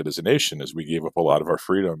what we did as a nation, is we gave up a lot of our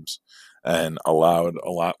freedoms and allowed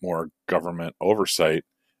a lot more government oversight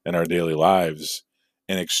in our daily lives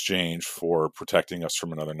in exchange for protecting us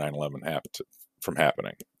from another 9/11 from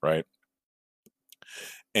happening, right?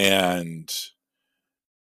 And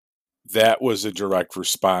that was a direct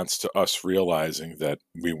response to us realizing that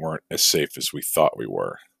we weren't as safe as we thought we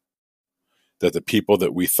were. That the people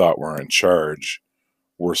that we thought were in charge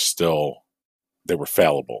were still, they were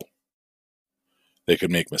fallible. They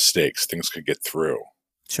could make mistakes. Things could get through.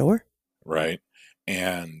 Sure. Right?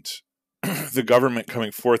 And the government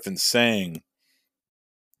coming forth and saying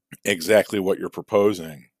exactly what you're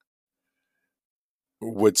proposing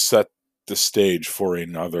would set the stage for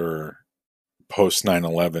another post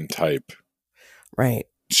 9/11 type right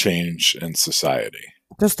change in society.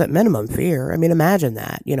 Just at minimum fear. I mean, imagine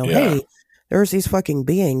that, Yeah. Hey, there's these fucking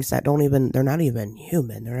beings that they're not even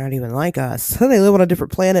human. They're not even like us. They live on a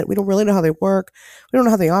different planet. We don't really know how they work. We don't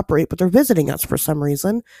know how they operate, but they're visiting us for some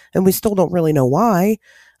reason. And we still don't really know why.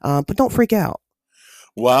 But don't freak out.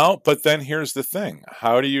 Well, but then here's the thing.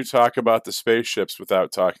 How do you talk about the spaceships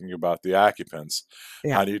without talking about the occupants?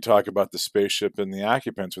 Yeah. How do you talk about the spaceship and the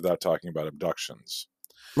occupants without talking about abductions?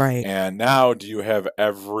 Right. And now do you have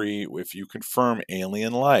if you confirm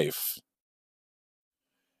alien life,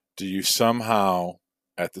 do you somehow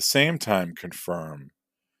at the same time confirm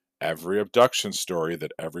every abduction story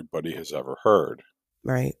that everybody has ever heard?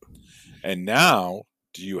 Right. And now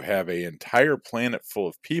do you have an entire planet full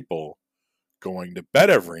of people going to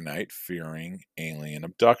bed every night fearing alien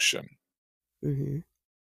abduction? Mm-hmm.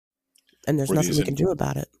 And there's nothing we can do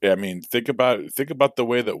about it. I mean, think about the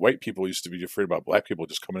way that white people used to be afraid about black people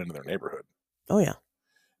just coming into their neighborhood. Oh yeah.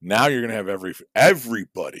 Now you're going to have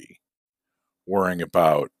everybody worrying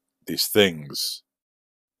about these things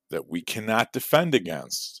that we cannot defend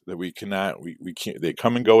against, that we can't, they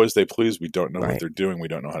come and go as they please. We don't know what they're doing. We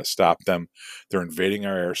don't know how to stop them. They're invading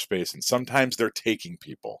our airspace, and sometimes they're taking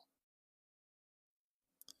people.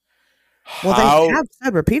 Well, they have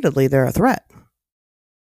said repeatedly they're a threat.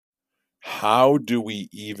 How do we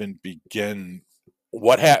even begin?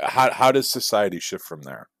 How does society shift from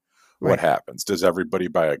there? What happens? Does everybody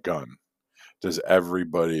buy a gun?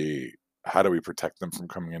 How do we protect them from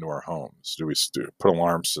coming into our homes? Do we put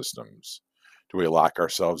alarm systems? Do we lock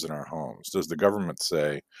ourselves in our homes? Does the government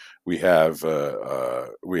say we have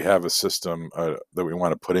a system that we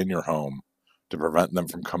want to put in your home to prevent them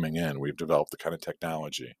from coming in? We've developed the kind of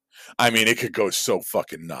technology. I mean, it could go so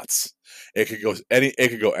fucking nuts. It could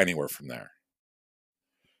go anywhere from there.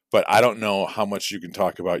 But I don't know how much you can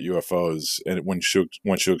talk about UFOs and once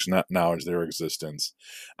you acknowledge their existence.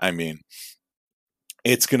 I mean,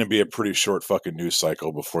 it's going to be a pretty short fucking news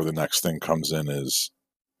cycle before the next thing comes in is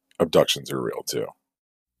abductions are real too.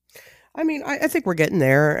 I mean, I think we're getting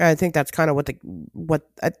there. I think that's kind of what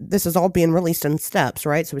this is all being released in steps,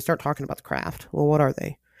 right? So we start talking about the craft. Well, what are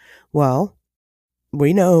they? Well,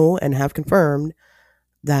 we know and have confirmed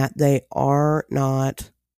that they are not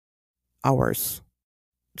ours.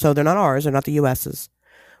 So they're not ours. They're not the U.S.'s.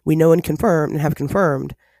 We know and have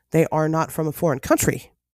confirmed they are not from a foreign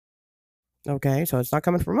country. Okay, so it's not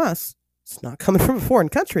coming from us. It's not coming from a foreign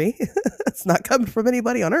country. It's not coming from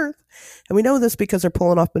anybody on Earth. And we know this because they're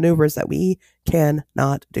pulling off maneuvers that we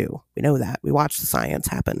cannot do. We know that. We watch the science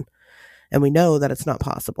happen. And we know that it's not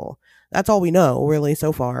possible. That's all we know, really,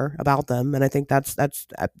 so far about them. And I think that's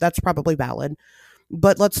probably valid.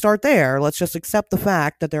 But let's start there. Let's just accept the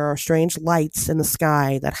fact that there are strange lights in the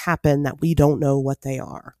sky that happen that we don't know what they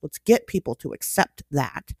are. Let's get people to accept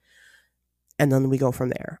that. And then we go from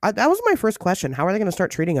there. That was my first question. How are they going to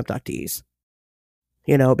start treating abductees?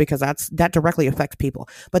 Because that directly affects people.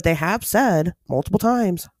 But they have said multiple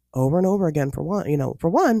times, over and over again, for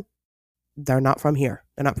one, they're not from here.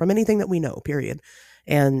 They're not from anything that we know, period.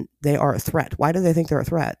 And they are a threat. Why do they think they're a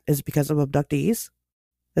threat? Is it because of abductees?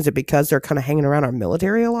 Is it because they're kind of hanging around our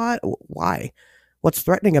military a lot? Why? What's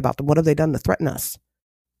threatening about them? What have they done to threaten us?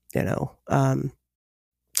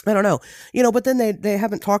 I don't know, but then they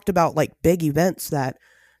haven't talked about like big events that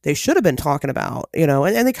they should have been talking about,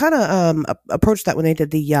 and they kind of approached that when they did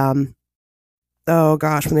the,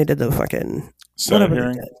 when they did the fucking Senate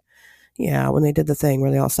hearing. Yeah. When they did the thing where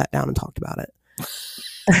they all sat down and talked about it.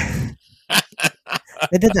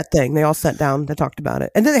 They did that thing. They all sat down. They talked about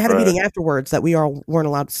it. And then they had a meeting afterwards that we all weren't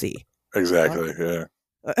allowed to see. Exactly. Yeah.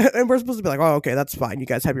 And we're supposed to be like, oh, okay, that's fine. You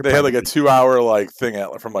guys have your. They had like a 2-hour thing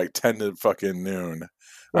from like 10 to fucking noon.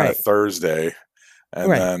 On a Thursday, and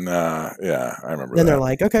then I remember. Then they're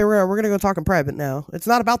like, "Okay, we're gonna go talk in private now. It's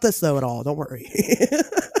not about this though at all. Don't worry."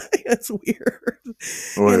 It's weird.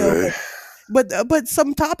 but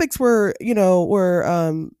some topics were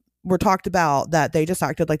talked about that they just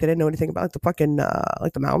acted like they didn't know anything about, like the fucking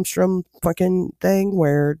like the Malmstrom fucking thing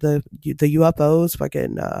where the UFOs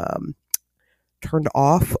fucking turned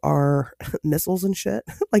off our missiles and shit,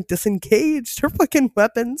 like disengaged our fucking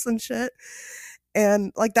weapons and shit.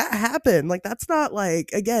 And like that happened. Like that's not like,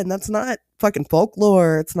 again, that's not fucking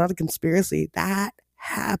folklore. It's not a conspiracy. That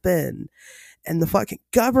happened. And the fucking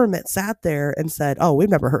government sat there and said, "Oh, we've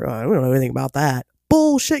never heard. We don't know anything about that."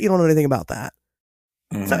 Bullshit. You don't know anything about that.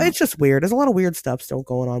 Mm-hmm. So it's just weird. There's a lot of weird stuff still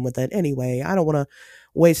going on with it. Anyway, I don't want to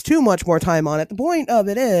waste too much more time on it. The point of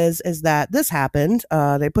it is that this happened.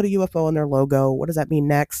 They put a UFO in their logo. What does that mean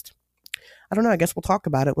next? I don't know. I guess we'll talk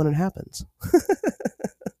about it when it happens.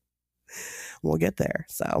 We'll get there.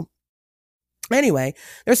 So anyway,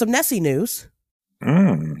 there's some Nessie news.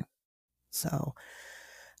 So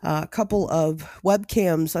a couple of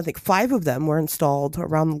webcams, I think 5 of them were installed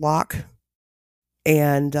around the lock.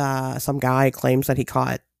 And some guy claims that he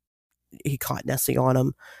caught Nessie on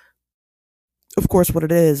him. Of course, what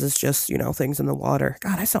it is just, things in the water.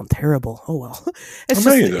 God, I sound terrible. Oh, well. It's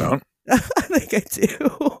just, you don't. I think I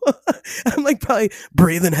do. I'm like probably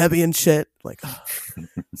breathing heavy and shit. Like,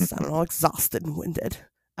 sounding all exhausted and winded.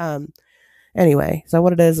 Anyway, so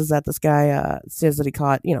what it is that this guy says that he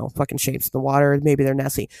caught, fucking shapes in the water. Maybe they're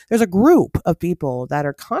Nessie. There's a group of people that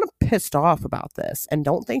are kind of pissed off about this and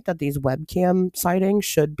don't think that these webcam sightings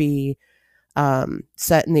should be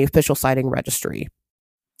set in the official sighting registry.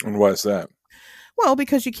 And why is that? Well,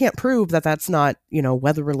 because you can't prove that that's not,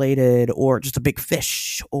 weather related or just a big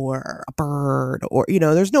fish or a bird or,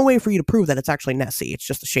 there's no way for you to prove that it's actually Nessie. It's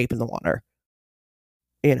just a shape in the water.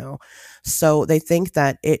 So they think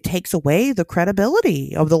that it takes away the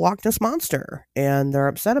credibility of the Loch Ness Monster, and they're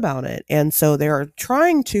upset about it. And so they're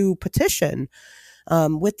trying to petition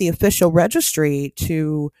with the official registry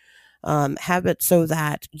to have it so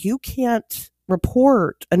that you can't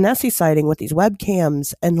report a Nessie sighting with these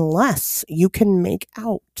webcams unless you can make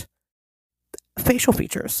out facial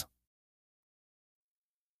features,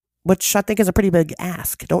 which I think is a pretty big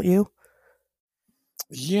ask, don't you?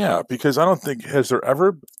 Yeah, because I don't think, has there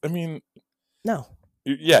ever, no.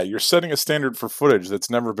 Yeah, you're setting a standard for footage that's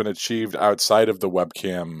never been achieved outside of the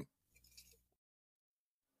webcam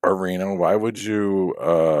arena. Why would you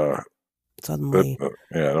suddenly?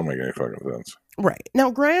 Yeah, it don't make any fucking sense. Right. Now,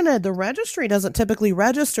 granted, the registry doesn't typically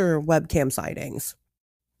register webcam sightings.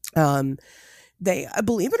 They,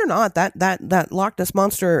 believe it or not, that Loch Ness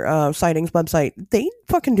Monster sightings website, they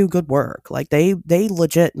fucking do good work. Like they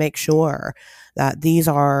legit make sure that these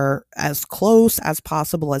are as close as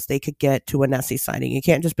possible as they could get to a Nessie sighting. You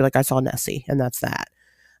can't just be like, I saw Nessie and that's that.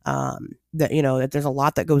 That there's a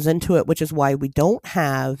lot that goes into it, which is why we don't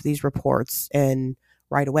have these reports in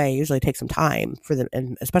right away. It usually takes some time for them,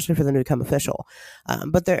 and especially for them to become official.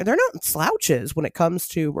 But they're not slouches when it comes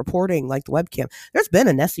to reporting like the webcam. There's been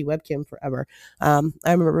a Nessie webcam forever. I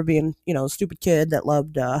remember being, a stupid kid that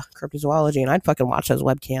loved cryptozoology, and I'd fucking watch those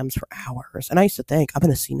webcams for hours. And I used to think, I'm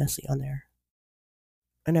going to see Nessie on there.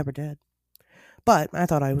 I never did. But I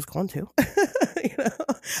thought I was going to.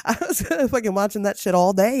 I was fucking watching that shit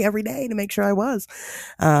all day, every day to make sure I was.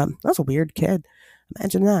 I was a weird kid.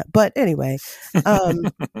 Imagine that. But anyway,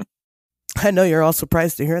 I know you're all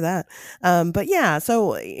surprised to hear that. But yeah,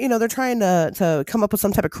 so, they're trying to come up with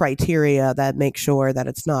some type of criteria that makes sure that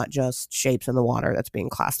it's not just shapes in the water that's being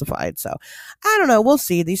classified. So I don't know. We'll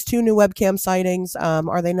see. These 2 new webcam sightings,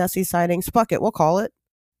 are they Nessie sightings? Fuck it. We'll call it.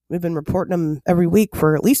 We've been reporting them every week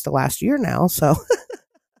for at least the last year now. So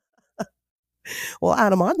we'll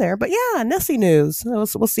add them on there. But yeah, Nessie news. We'll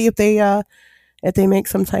see if they make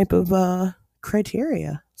some type of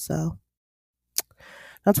criteria. So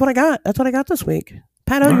that's what I got. That's what I got this week.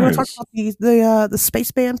 Pat, nice. You want to talk about the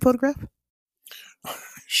spaceman photograph?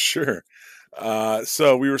 Sure.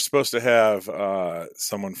 So we were supposed to have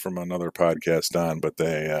someone from another podcast on, but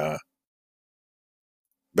they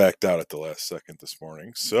backed out at the last second this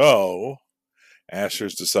morning. So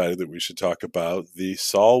Asher's decided that we should talk about the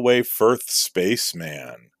Solway Firth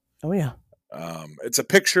spaceman. Oh yeah. It's a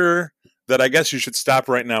picture that I guess you should stop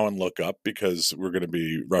right now and look up, because we're going to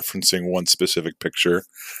be referencing one specific picture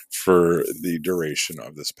for the duration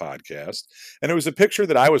of this podcast. And it was a picture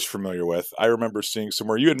that I was familiar with. I remember seeing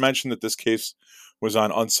somewhere. You had mentioned that this case was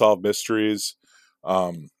on Unsolved Mysteries.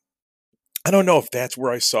 I don't know if that's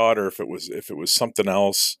where I saw it or if it was something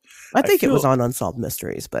else. I think it was on Unsolved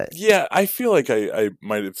Mysteries, but yeah, I feel like I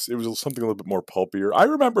might have. It was something a little bit more pulpier. I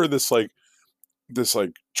remember this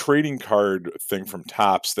trading card thing from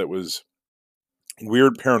Topps that was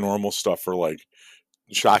weird paranormal stuff for like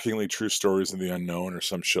shockingly true stories of the unknown or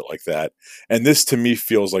some shit like that. And this to me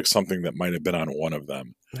feels like something that might have been on one of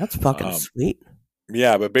them. That's fucking sweet.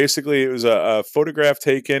 Yeah, but basically it was a photograph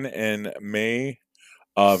taken in May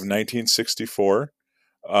of 1964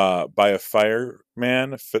 by a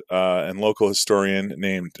fireman and local historian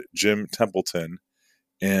named Jim Templeton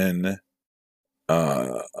in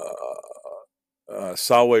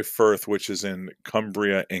Solway Firth, which is in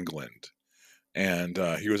Cumbria, England. And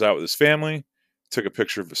he was out with his family, took a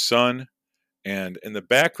picture of his son, and in the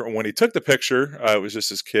background, when he took the picture, it was just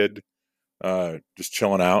his kid just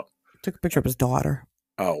chilling out. Took a picture of his daughter.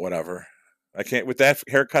 Oh, whatever. I can't, with that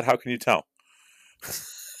haircut, how can you tell?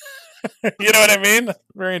 You know what I mean?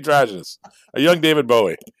 Very androgynous. A young David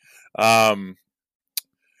Bowie. But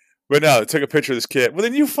no, I took a picture of this kid. Well,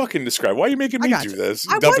 then you fucking describe. Why are you making me do this?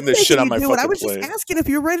 Dumping this shit on my fucking plate. I was just asking if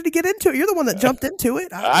you're ready to get into it. You're the one that jumped into it.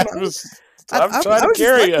 I'm trying to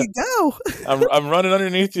carry you. Go. I'm running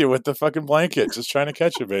underneath you with the fucking blanket, just trying to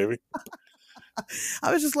catch you, baby.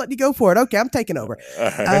 I was just letting you go for it. Okay, I'm taking over.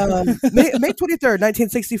 Right. May 23rd,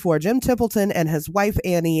 1964, Jim Templeton and his wife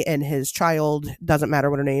Annie and his child, doesn't matter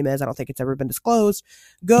what her name is, I don't think it's ever been disclosed,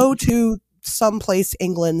 go to someplace,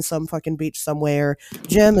 England, some fucking beach somewhere.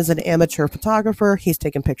 Jim is an amateur photographer. He's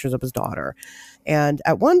taking pictures of his daughter. And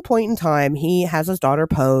at one point in time, he has his daughter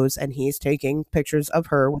pose and he's taking pictures of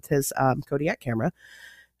her with his Kodiak camera.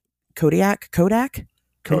 Kodak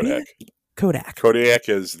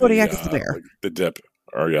is the bear. The dip.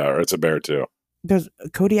 Or it's a bear too. There's a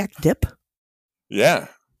Kodiak dip? Yeah.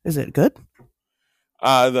 Is it good?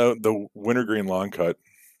 The wintergreen long cut.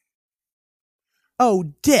 Oh,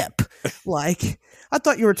 dip. Like, I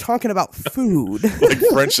thought you were talking about food. Like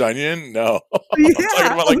French onion? No. Yeah. I'm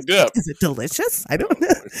talking about like dip. Is it delicious? I don't know.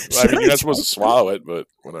 I mean, you're not supposed to swallow it, but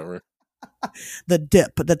whatever. The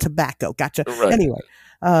dip, the tobacco. Gotcha. Right. Anyway.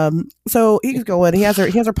 So he's going, he has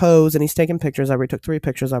her pose and he's taking pictures of her. He took 3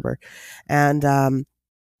 pictures of her and,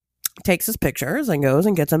 takes his pictures and goes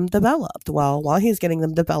and gets them developed. Well, while he's getting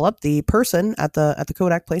them developed, the person at the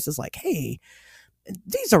Kodak place is like, hey,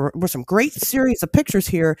 these were some great series of pictures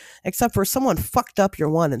here, except for someone fucked up your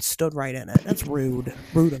one and stood right in it. That's rude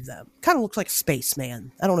of them. Kind of looks like a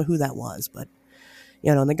spaceman. I don't know who that was, but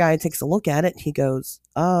and the guy takes a look at it and he goes,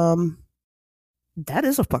 that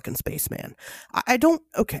is a fucking spaceman. I don't,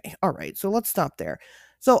 okay, all right, so let's stop there.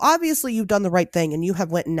 So obviously you've done the right thing and you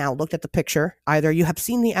have went and now looked at the picture. Either you have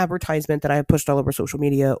seen the advertisement that I have pushed all over social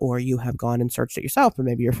media or you have gone and searched it yourself or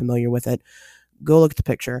maybe you're familiar with it. Go look at the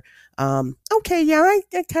picture. Okay, yeah,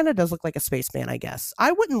 it kind of does look like a spaceman, I guess.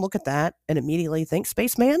 I wouldn't look at that and immediately think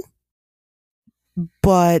spaceman.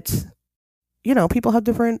 But, people have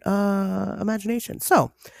different imaginations.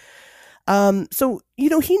 So,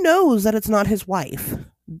 he knows that it's not his wife.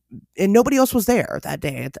 And nobody else was there that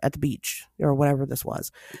day at the beach or whatever this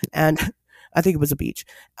was. And I think it was a beach.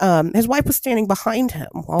 His wife was standing behind him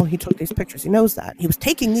while he took these pictures. He knows that. He was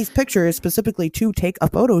taking these pictures specifically to take a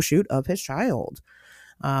photo shoot of his child.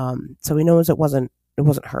 So he knows it wasn't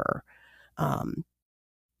her.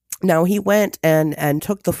 Now he went and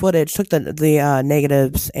took the footage, took the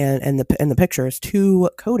negatives and the pictures to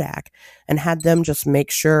Kodak and had them just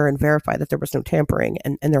make sure and verify that there was no tampering,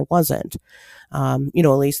 and there wasn't. At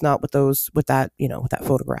least not with that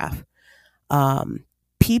photograph.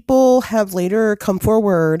 People have later come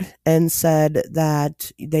forward and said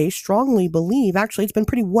that they strongly believe, actually it's been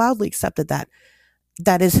pretty wildly accepted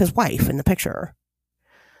that is his wife in the picture.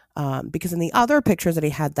 Because in the other pictures that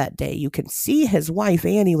he had that day, you can see his wife,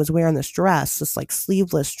 Annie, was wearing this dress, this like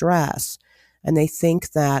sleeveless dress. And they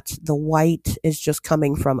think that the white is just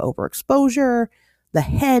coming from overexposure. The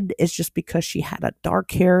head is just because she had a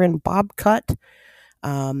dark hair and bob cut.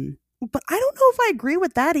 But I don't know if I agree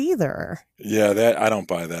with that either. Yeah, I don't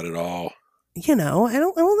buy that at all. I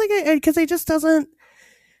don't think because it just doesn't.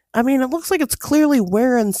 I mean, it looks like it's clearly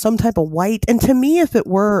wearing some type of white. And to me, if it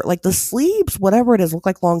were like the sleeves, whatever it is, look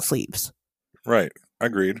like long sleeves. Right.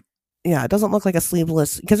 Agreed. Yeah, it doesn't look like a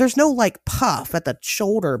sleeveless because there's no like puff at the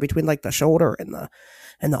shoulder between like the shoulder and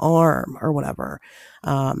the arm or whatever.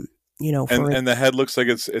 And the head looks like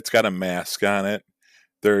it's got a mask on it.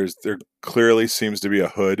 There clearly seems to be a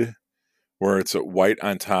hood where it's white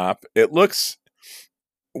on top. It looks.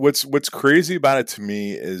 What's crazy about it to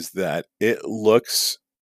me is that it looks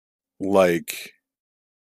like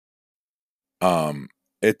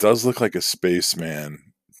it does look like a spaceman,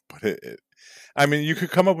 but I mean, you could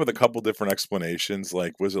come up with a couple different explanations.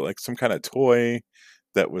 Like, was it like some kind of toy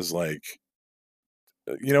that was like,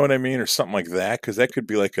 you know what I mean, or something like that? Because that could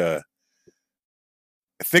be like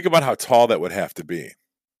think about how tall that would have to be,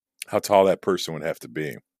 how tall that person would have to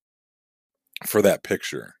be for that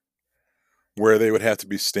picture. where they would have to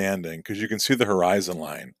be standing, because you can see the horizon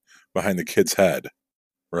line behind the kid's head,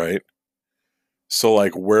 right? So,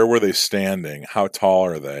 like, where were they standing? How tall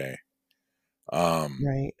are they?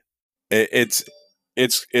 Right. It's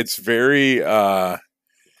very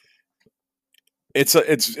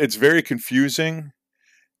it's very confusing,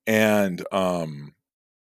 and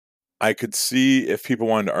I could see if people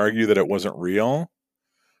wanted to argue that it wasn't real.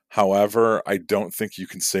 However, I don't think you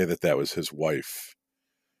can say that that was his wife,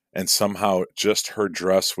 and somehow just her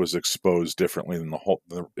dress was exposed differently than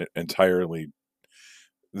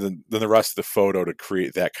than the rest of the photo to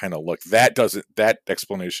create that kind of look. That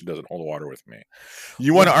explanation doesn't hold water with me.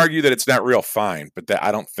 You want to argue that it's not real, fine, but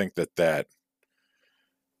I don't think that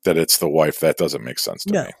it's the wife. That doesn't make sense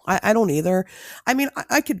to me. I don't either. I mean,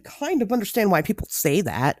 I could kind of understand why people say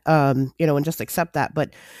that, and just accept that.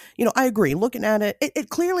 But, I agree. Looking at it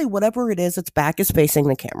clearly, whatever it is, its back is facing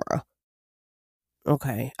the camera.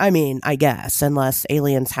 Okay. I mean, I guess, unless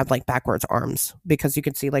aliens have like backwards arms, because you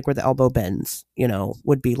can see like where the elbow bends,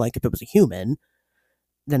 would be like if it was a human,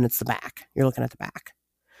 then it's the back. You're looking at the back.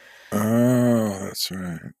 Oh, that's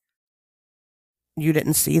right. You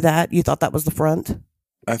didn't see that? You thought that was the front?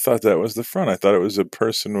 I thought that was the front. I thought it was a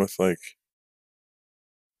person with like,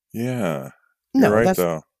 yeah. You're right, that's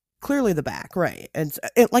though. Clearly the back, right. And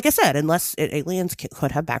like I said, unless aliens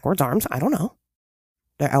could have backwards arms, I don't know.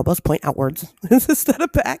 Their elbows point outwards instead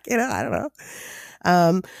of back, I don't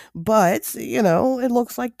know. But, it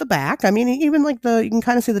looks like the back. I mean, even like you can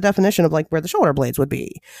kind of see the definition of like where the shoulder blades would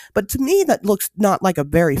be. But to me, that looks not like a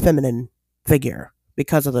very feminine figure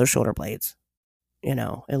because of those shoulder blades. It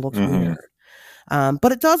looks weird.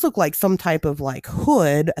 But it does look like some type of like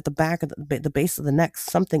hood at the back of the base of the neck,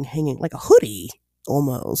 something hanging like a hoodie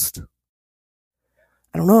almost.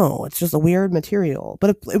 I don't know. It's just a weird material.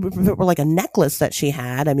 But if it were like a necklace that she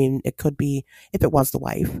had, I mean, it could be, if it was the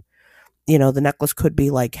wife, the necklace could be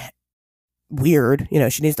like weird.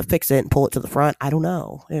 She needs to fix it and pull it to the front. I don't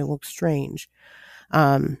know. It looks strange.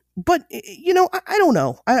 But I don't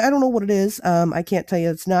know. I don't know what it is. I can't tell you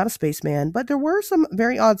it's not a spaceman, but there were some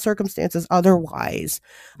very odd circumstances otherwise,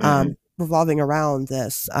 revolving around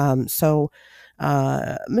this. So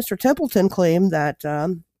Mr. Templeton claimed that,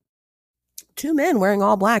 2 men wearing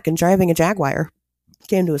all black and driving a Jaguar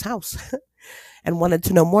came to his house and wanted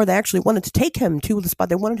to know more. They actually wanted to take him to the spot.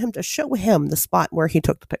 They wanted him to show him the spot where he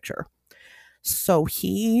took the picture. So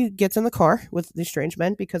he gets in the car with these strange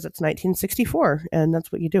men because it's 1964 and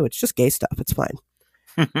that's what you do. It's just gay stuff. It's fine.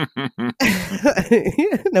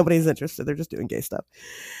 Nobody's interested. They're just doing gay stuff.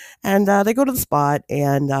 And they go to the spot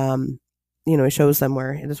and, he shows them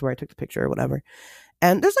where it is where I took the picture or whatever.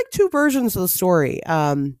 And there's like 2 versions of the story.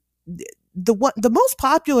 The most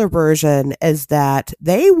popular version is that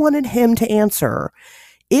they wanted him to answer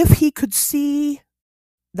if he could see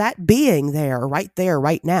that being there, right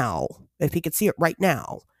now, if he could see it right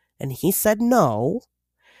now. And he said no.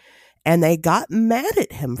 And they got mad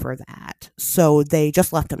at him for that. So they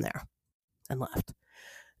just left him there and left.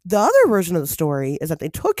 The other version of the story is that they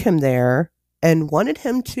took him there and wanted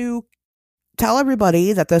him to tell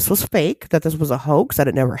everybody that this was fake, that this was a hoax, that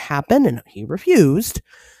it never happened, and he refused.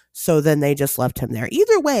 So then they just left him there.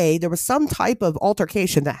 Either way, there was some type of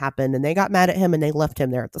altercation that happened, and they got mad at him, and they left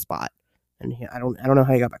him there at the spot. And I don't know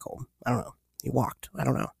how he got back home. I don't know. He walked. I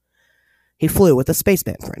don't know. He flew with a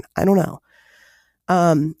spaceman friend. I don't know.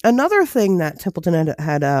 Another thing that Templeton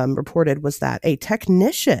had reported was that a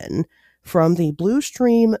technician from the Blue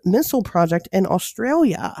Stream Missile Project in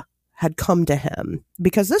Australia had come to him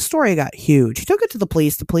because this story got huge. He took it to the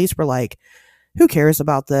police. The police were like, who cares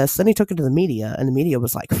about this? Then he took it to the media, and the media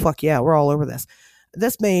was like, fuck yeah, we're all over this.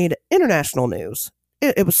 This made international news.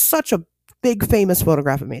 It was such a big, famous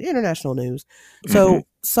photograph. It made international news. So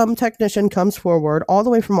some technician comes forward all the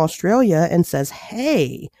way from Australia and says,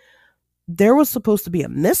 hey, there was supposed to be a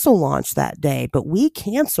missile launch that day, but we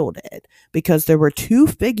canceled it because there were 2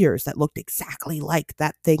 figures that looked exactly like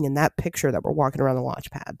that thing in that picture that were walking around the launch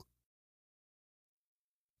pad.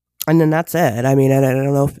 And then that's it. I mean, I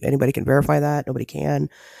don't know if anybody can verify that. Nobody can.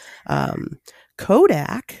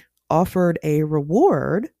 Kodak offered a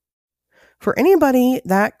reward for anybody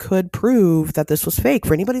that could prove that this was fake,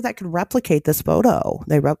 for anybody that could replicate this photo.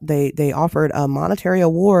 They offered a monetary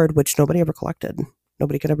award, which nobody ever collected.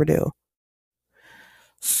 Nobody could ever do.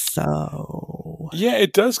 So yeah,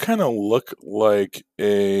 it does kind of look like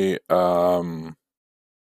a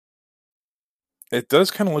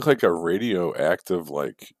radioactive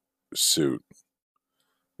like suit.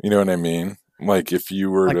 You know what I mean? Like if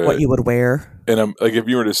you were what you would wear if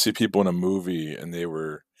you were to see people in a movie and they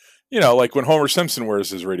were, like when Homer Simpson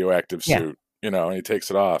wears his radioactive suit, and he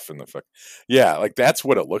takes it off and like that's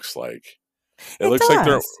what it looks like. It It looks like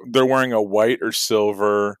does. they're wearing a white or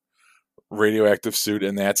silver radioactive suit,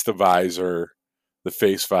 and that's the visor, the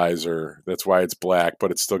face visor. That's why it's black,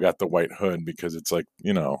 but it's still got the white hood because it's like,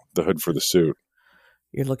 the hood for the suit.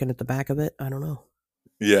 You're looking at the back of it? I don't know.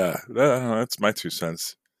 Yeah, that's my 2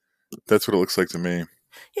 cents. That's what it looks like to me.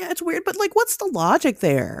 Yeah, it's weird, but like, what's the logic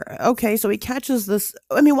there? Okay, so he catches this.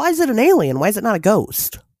 I mean, why is it an alien? Why is it not a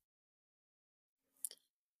ghost?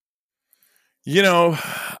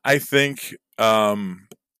 I think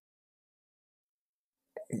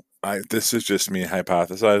this is just me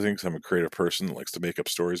hypothesizing because I'm a creative person that likes to make up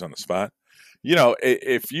stories on the spot.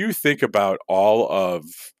 If you think about all of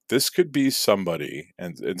this, could be somebody,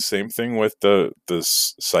 and same thing with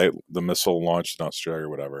this site, the missile launched in Australia or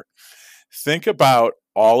whatever. Think about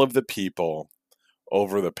all of the people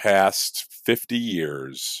over the past 50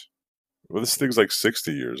 years. Well, this thing's like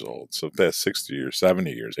 60 years old, so past 60 years,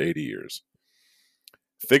 70 years, 80 years.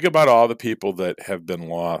 Think about all the people that have been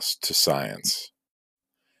lost to science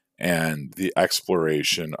and the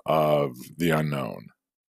exploration of the unknown.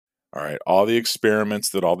 All right, all the experiments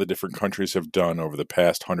that all the different countries have done over the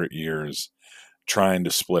past 100 years, trying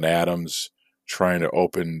to split atoms, trying to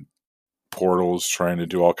open portals, trying to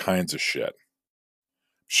do all kinds of shit.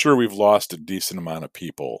 Sure, we've lost a decent amount of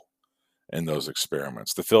people in those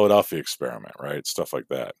experiments. The Philadelphia experiment, right? Stuff like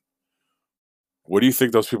that. What do you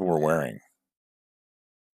think those people were wearing?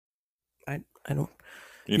 I don't.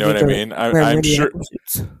 You know what I mean?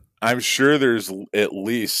 I'm sure there's at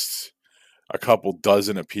least a couple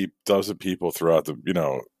dozen people throughout the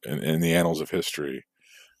in the annals of history,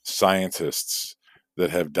 scientists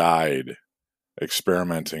that have died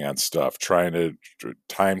experimenting on stuff, trying to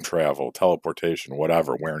time travel, teleportation,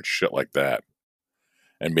 whatever, wearing shit like that.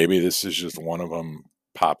 And maybe this is just one of them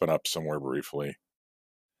popping up somewhere briefly,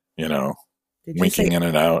 winking in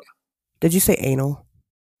and out. Did you say anal?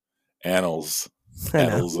 Annals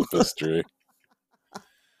of history.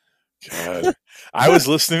 God. I was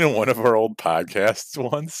listening to one of our old podcasts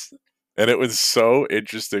once, and it was so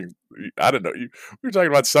interesting. I don't know. We were talking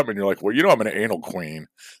about something, and you're like, well, I'm an anal queen.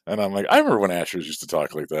 And I'm like, I remember when Ashers used to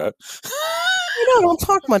talk like that. I don't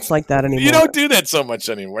talk much like that anymore. You don't do that so much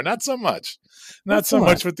anymore. Not so much. Not so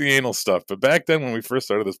much with the anal stuff. But back then, when we first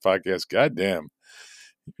started this podcast, goddamn,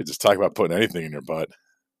 you could just talk about putting anything in your butt.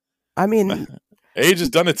 I mean... Age has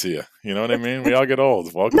done it to you. You know what I mean? We all get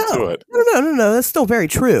old. Welcome to it. No. That's still very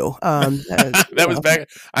true. That was back.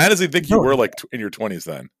 I honestly think you were like in your 20s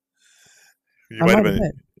then. You might have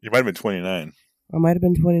been. You might have been 29. I might have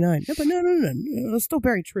been 29. Yeah, but no. It's still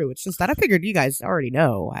very true. It's just that I figured you guys already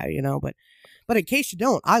know, But in case you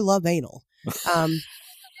don't, I love anal. And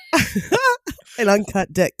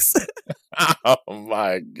uncut dicks. Oh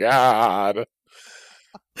my God.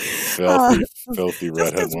 Filthy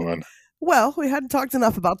redhead woman. Well, we hadn't talked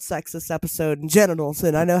enough about sex this episode and genitals,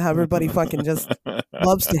 and I know how everybody fucking just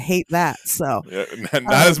loves to hate that. So,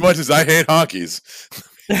 not as much as I hate honkies.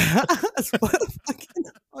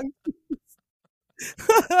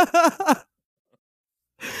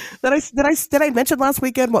 Did I mention last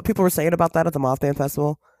weekend what people were saying about that at the Mothman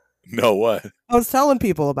Festival? No, what? I was telling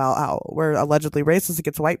people about how we're allegedly racist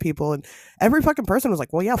against white people, and every fucking person was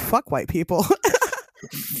like, "Well, yeah, fuck white people."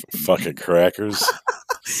 Fucking crackers.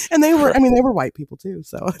 And they were white people too,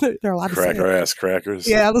 so they're allowed to say cracker ass crackers.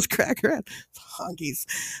 Yeah, those cracker ass honkies.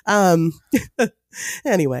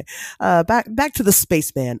 Anyway, back to the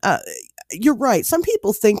spaceman. You're right. Some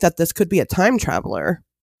people think that this could be a time traveler.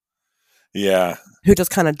 Yeah. Who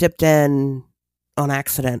just kind of dipped in on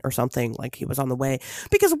accident or something, like he was on the way.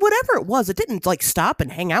 Because whatever it was, it didn't like stop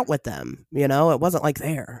and hang out with them. It wasn't like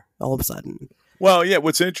there all of a sudden. Well, yeah,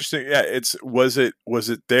 what's interesting, was it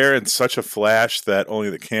there in such a flash that only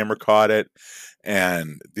the camera caught it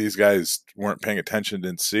and these guys weren't paying attention,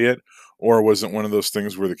 didn't see it? Or was it one of those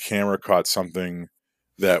things where the camera caught something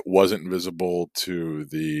that wasn't visible to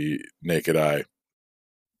the naked eye?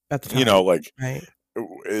 At the time. Right.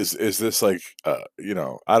 Is this like,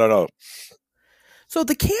 I don't know. So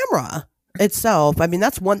the camera itself,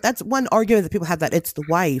 that's one argument that people have, that it's the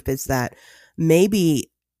wife, is that maybe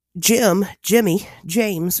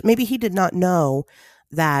James, maybe he did not know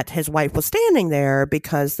that his wife was standing there,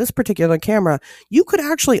 because this particular camera, you could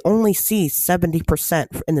actually only see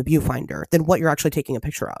 70% in the viewfinder than what you're actually taking a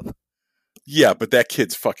picture of. Yeah, but that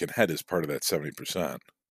kid's fucking head is part of that 70%.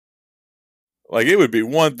 Like, it would be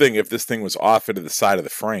one thing if this thing was off into the side of the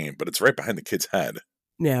frame, but it's right behind the kid's head.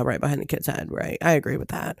 Yeah, right behind the kid's head, right. I agree with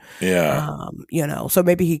that. Yeah. So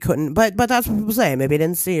maybe he couldn't, but that's what people say. Maybe he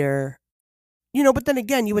didn't see her. But then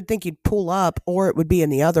again, you would think he'd pull up, or it would be in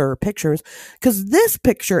the other pictures, because this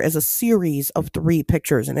picture is a series of 3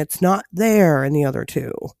 pictures, and it's not there in the other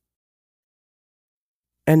 2.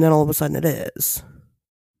 And then all of a sudden it is.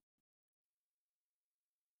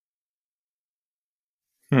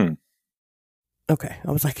 Okay,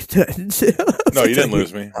 I was like, no, you didn't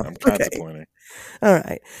lose me. I'm contemplating. All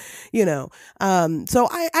right. So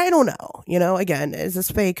I don't know. Again, is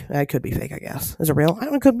this fake? It could be fake, I guess. Is it real? I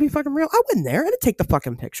don't know. It could be fucking real. I wasn't there. I didn't take the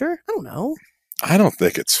fucking picture. I don't know. I don't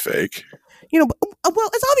think it's fake. Well,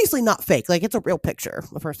 it's obviously not fake. Like, it's a real picture,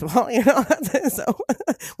 first of all, so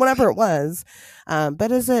whatever it was.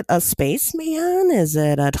 But is it a spaceman? Is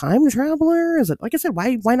it a time traveler? Is it, like I said,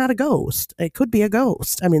 why not a ghost? It could be a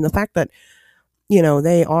ghost. I mean, the fact that,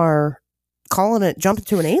 they are calling it jumping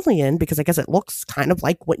to an alien because I guess it looks kind of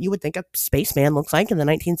like what you would think a spaceman looks like in the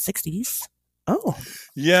 1960s. Oh.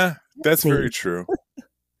 Yeah, that's very true.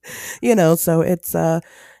 So it's,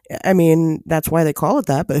 I mean, that's why they call it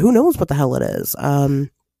that, but who knows what the hell it is.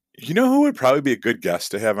 You know who would probably be a good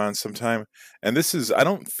guest to have on sometime? And this is,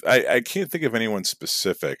 I can't think of anyone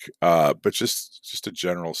specific, but just a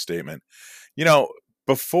general statement.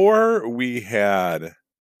 Before we had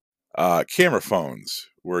camera phones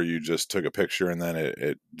where you just took a picture and then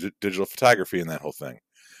it digital photography and that whole thing,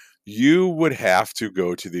 you would have to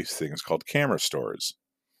go to these things called camera stores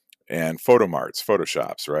and photomarts,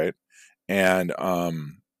 photoshops, right? And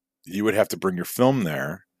you would have to bring your film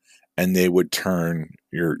there and they would turn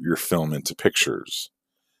your film into pictures.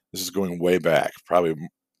 This is going way back, probably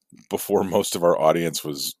before most of our audience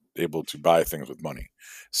was able to buy things with money.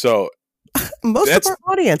 So most of our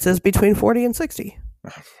audience is between 40 and 60.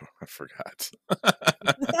 I forgot.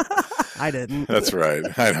 I didn't. That's right.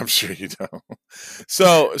 I'm sure you don't.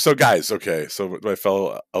 So guys, okay. So my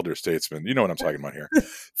fellow elder statesmen, you know what I'm talking about here.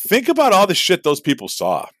 Think about all the shit those people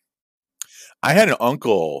saw. I had an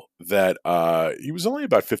uncle that he was only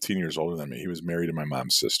about 15 years older than me. He was married to my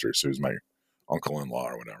mom's sister, so he was my uncle-in-law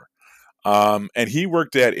or whatever. And he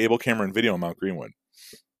worked at Able Camera and Video in Mount Greenwood.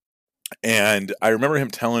 And I remember him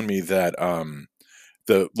telling me that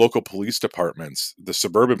the local police departments, the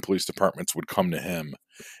suburban police departments would come to him,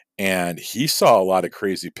 and he saw a lot of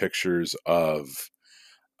crazy pictures of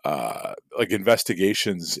like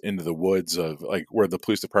investigations into the woods of like where the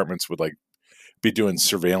police departments would like be doing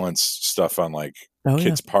surveillance stuff on like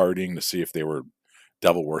kids partying to see if they were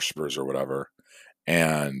devil worshippers or whatever.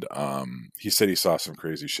 And he said he saw some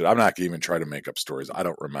crazy shit. I'm not gonna even try to make up stories. I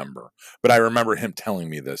don't remember, but I remember him telling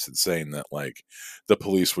me this and saying that like the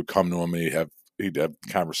police would come to him and he'd have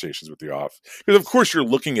conversations with the office, because of course you're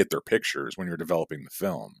looking at their pictures when you're developing the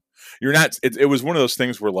film. You're not. It was one of those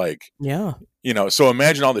things where like, so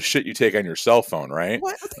imagine all the shit you take on your cell phone, right?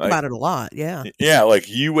 Well, I think about it a lot. Yeah, like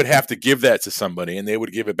you would have to give that to somebody and they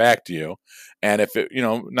would give it back to you. And if it,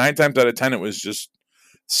 9 times out of 10 it was just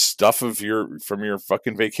stuff from your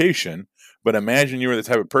fucking vacation. But imagine you were the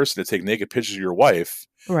type of person to take naked pictures of your wife.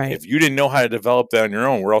 Right. If you didn't know how to develop that on your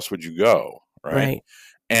own, where else would you go? Right.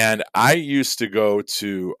 And I used to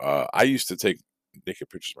take naked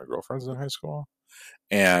pictures of my girlfriends in high school.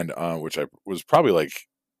 And which I was probably like,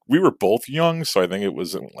 we were both young, so I think it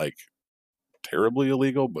wasn't like terribly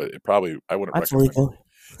illegal, but it probably, I wouldn't recommend. Illegal.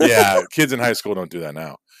 Yeah, kids in high school don't do that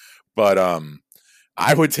now. But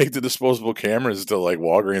I would take the disposable cameras to like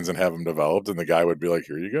Walgreens and have them developed, and the guy would be like,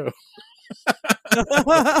 "Here you go,"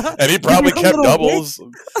 and he probably kept doubles,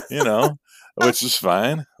 which is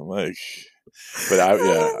fine. Like, but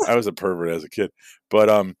I was a pervert as a kid.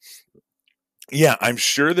 But yeah, I'm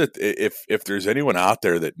sure that if there's anyone out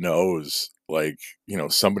there that knows, like,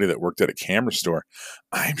 somebody that worked at a camera store,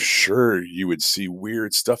 I'm sure you would see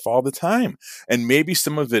weird stuff all the time. And maybe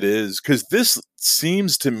some of it is because this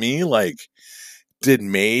seems to me like, did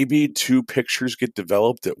maybe 2 pictures get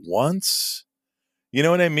developed at once? You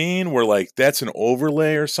know what I mean? Where like that's an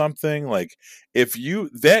overlay or something. Like if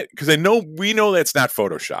because we know that's not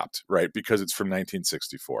photoshopped, right? Because it's from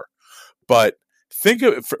 1964. But think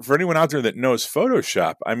of for anyone out there that knows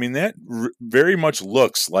Photoshop, I mean, that very much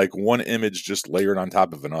looks like one image just layered on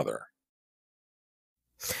top of another.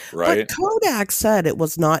 Right? But Kodak said it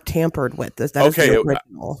was not tampered with. That okay, is the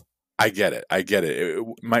original. I get it. It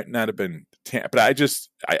might not have been, but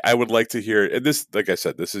I would like to hear this. Like I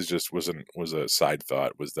said, this is just was a side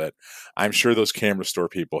thought. Was that I'm sure those camera store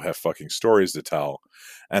people have fucking stories to tell,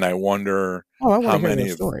 and I wonder how many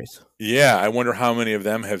stories. Yeah, I wonder how many of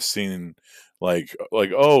them have seen like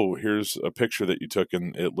oh, here's a picture that you took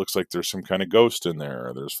and it looks like there's some kind of ghost in there,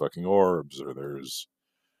 or there's fucking orbs, or there's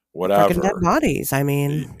whatever. Fucking dead bodies. I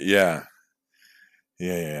mean, yeah.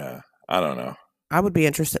 I don't know. I would be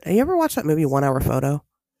interested. Have you ever watched that movie 1 Hour Photo?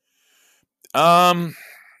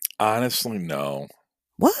 Honestly, no.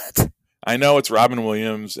 What? I know it's Robin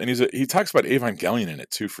Williams, and he talks about Evangelion in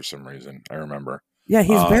it too for some reason. I remember. Yeah,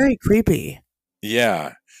 he's very creepy.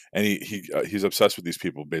 Yeah, and he's obsessed with these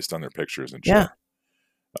people based on their pictures and shit. Yeah.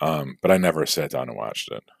 But I never sat down and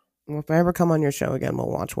watched it. Well, if I ever come on your show again, we'll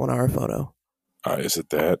watch 1 hour photo. Is it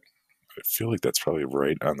that? I feel like that's probably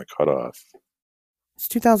right on the cutoff. It's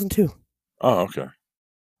 2002. Oh, okay.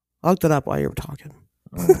 I looked it up while you were talking.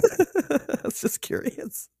 Oh. I was just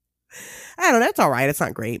curious. I don't know. It's all right. It's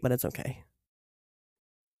not great, but it's okay.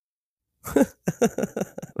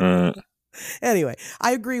 Anyway,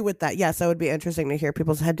 I agree with that. Yes, that would be interesting to hear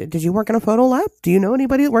people's head. Did you work in a photo lab? Do you know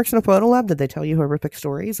anybody that works in a photo lab? Did they tell you horrific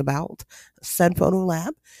stories about said photo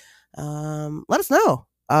lab? Let us know.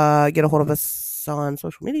 Get a hold of us on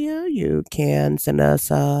social media. You can send us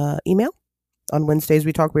email on Wednesdays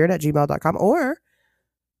we talk weird at gmail.com or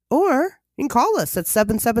you can call us at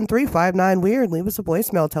 773-59-WEIRD. Leave us a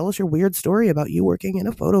voicemail. Tell us your weird story about you working in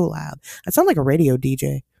a photo lab. I sound like a radio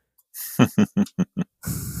DJ.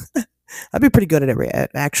 I'd be pretty good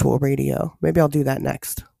at actual radio. Maybe I'll do that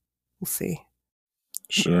next. We'll see.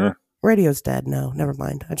 Sure. Radio's dead. No, never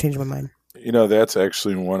mind. I changed my mind. You know, that's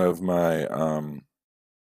actually one of my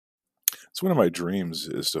it's one of my dreams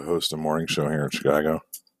is to host a morning show here in Chicago.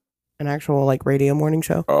 An actual like radio morning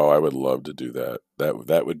show? Oh, I would love to do that.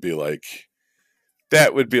 That would be like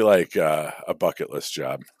a bucket list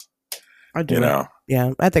job. I do. You know?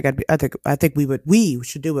 Yeah, I think we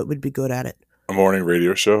should do it. We'd be good at it. A morning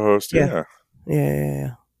radio show host? Yeah.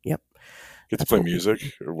 Yep. Get to play music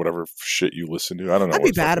or whatever shit you listen to. I don't know. I'd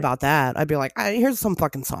be bad about that. I'd be like, here's some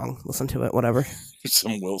fucking song. Listen to it, whatever. Here's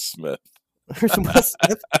some Will Smith. Here's some Will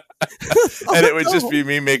Smith. And it would just be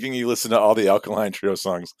me making you listen to all the Alkaline Trio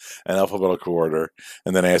songs and Alphabetical Order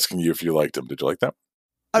and then asking you if you liked them. Did you like that?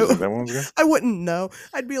 I wouldn't know.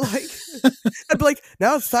 I'd be like,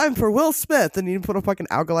 now it's time for Will Smith. And you'd put a fucking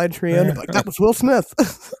Alkaline Trio and be like, that was Will Smith.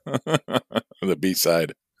 The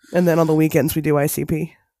B-side. And then on the weekends, we do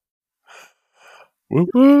ICP. Whoop,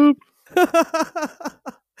 whoop.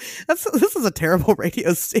 This is a terrible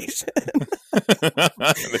radio station.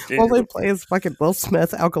 All they play is fucking Will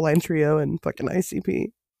Smith, Alkaline Trio, and fucking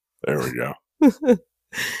ICP. There we go.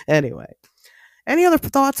 Anyway. Any other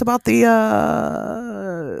thoughts about the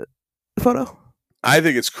photo? I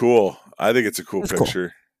think it's cool. I think it's a cool picture.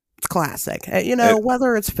 Cool. It's classic.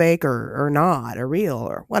 Whether it's fake or not, or real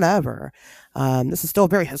or whatever. This is still a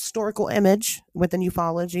very historical image within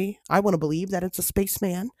ufology. I want to believe that it's a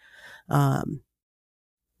spaceman.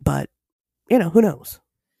 But, who knows?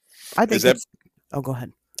 I think oh, go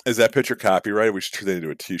ahead. Is that picture copyrighted? We should turn that into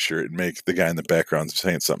a t-shirt and make the guy in the background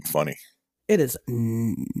saying something funny. It is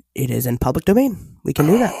in public domain. We can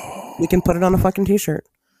do that. We can put it on a fucking t-shirt.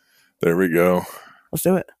 There we go. Let's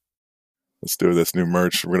do it. Let's do this new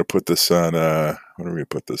merch. We're going to put this on, what are we going to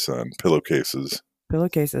put this on? Pillowcases.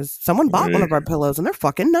 Pillowcases. Someone bought one of our pillows and they're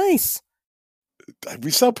fucking nice. We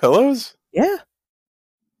sell pillows? Yeah.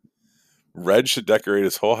 Red should decorate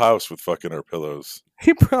his whole house with fucking our pillows.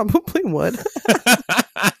 He probably would.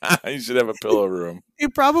 You should have a pillow room. He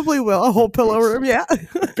probably will. A whole pillow room, yeah.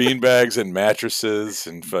 Beanbags and mattresses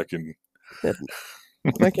and fucking...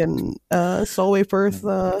 Fucking Solway Firth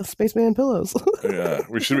Spaceman pillows. Yeah.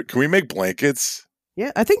 Can we make blankets?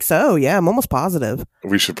 Yeah, I think so. Yeah, I'm almost positive.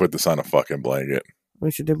 We should put this on a fucking blanket. We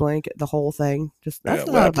should do blanket, the whole thing. That's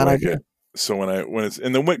not a bad idea. So when it's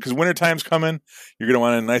in the winter, because winter time's coming, you're gonna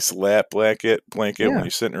want a nice lap blanket when you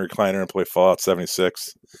sit in a recliner and play Fallout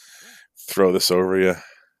 76. Throw this over you.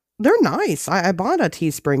 They're nice. I bought a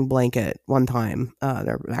Teespring blanket one time.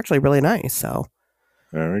 They're actually really nice. So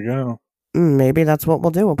there we go. Maybe that's what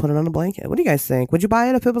we'll do. We'll put it on a blanket. What do you guys think? Would you buy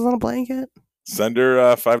it if it was on a blanket? Send her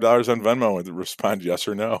 $5 on Venmo and respond yes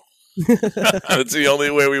or no. That's the only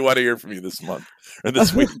way we want to hear from you this month or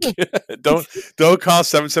this week. Don't call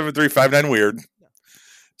 773-59-WEIRD.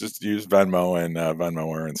 Just use Venmo and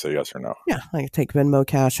Venmo her and say yes or no. Yeah, I can take Venmo,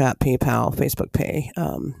 Cash App, PayPal, Facebook Pay.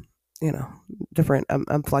 Different.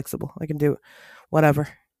 I'm flexible. I can do whatever.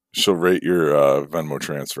 She'll rate your Venmo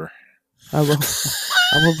transfer. I will.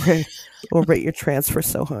 We'll rate your transfer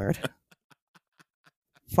so hard.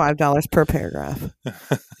 $5 per paragraph.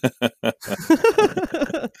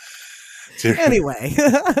 Anyway,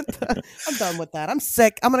 I'm done with that. I'm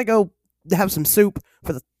sick. I'm going to go have some soup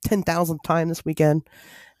for the 10,000th time this weekend.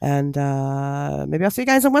 And maybe I'll see you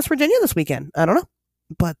guys in West Virginia this weekend. I don't know.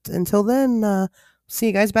 But until then, see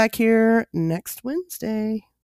you guys back here next Wednesday.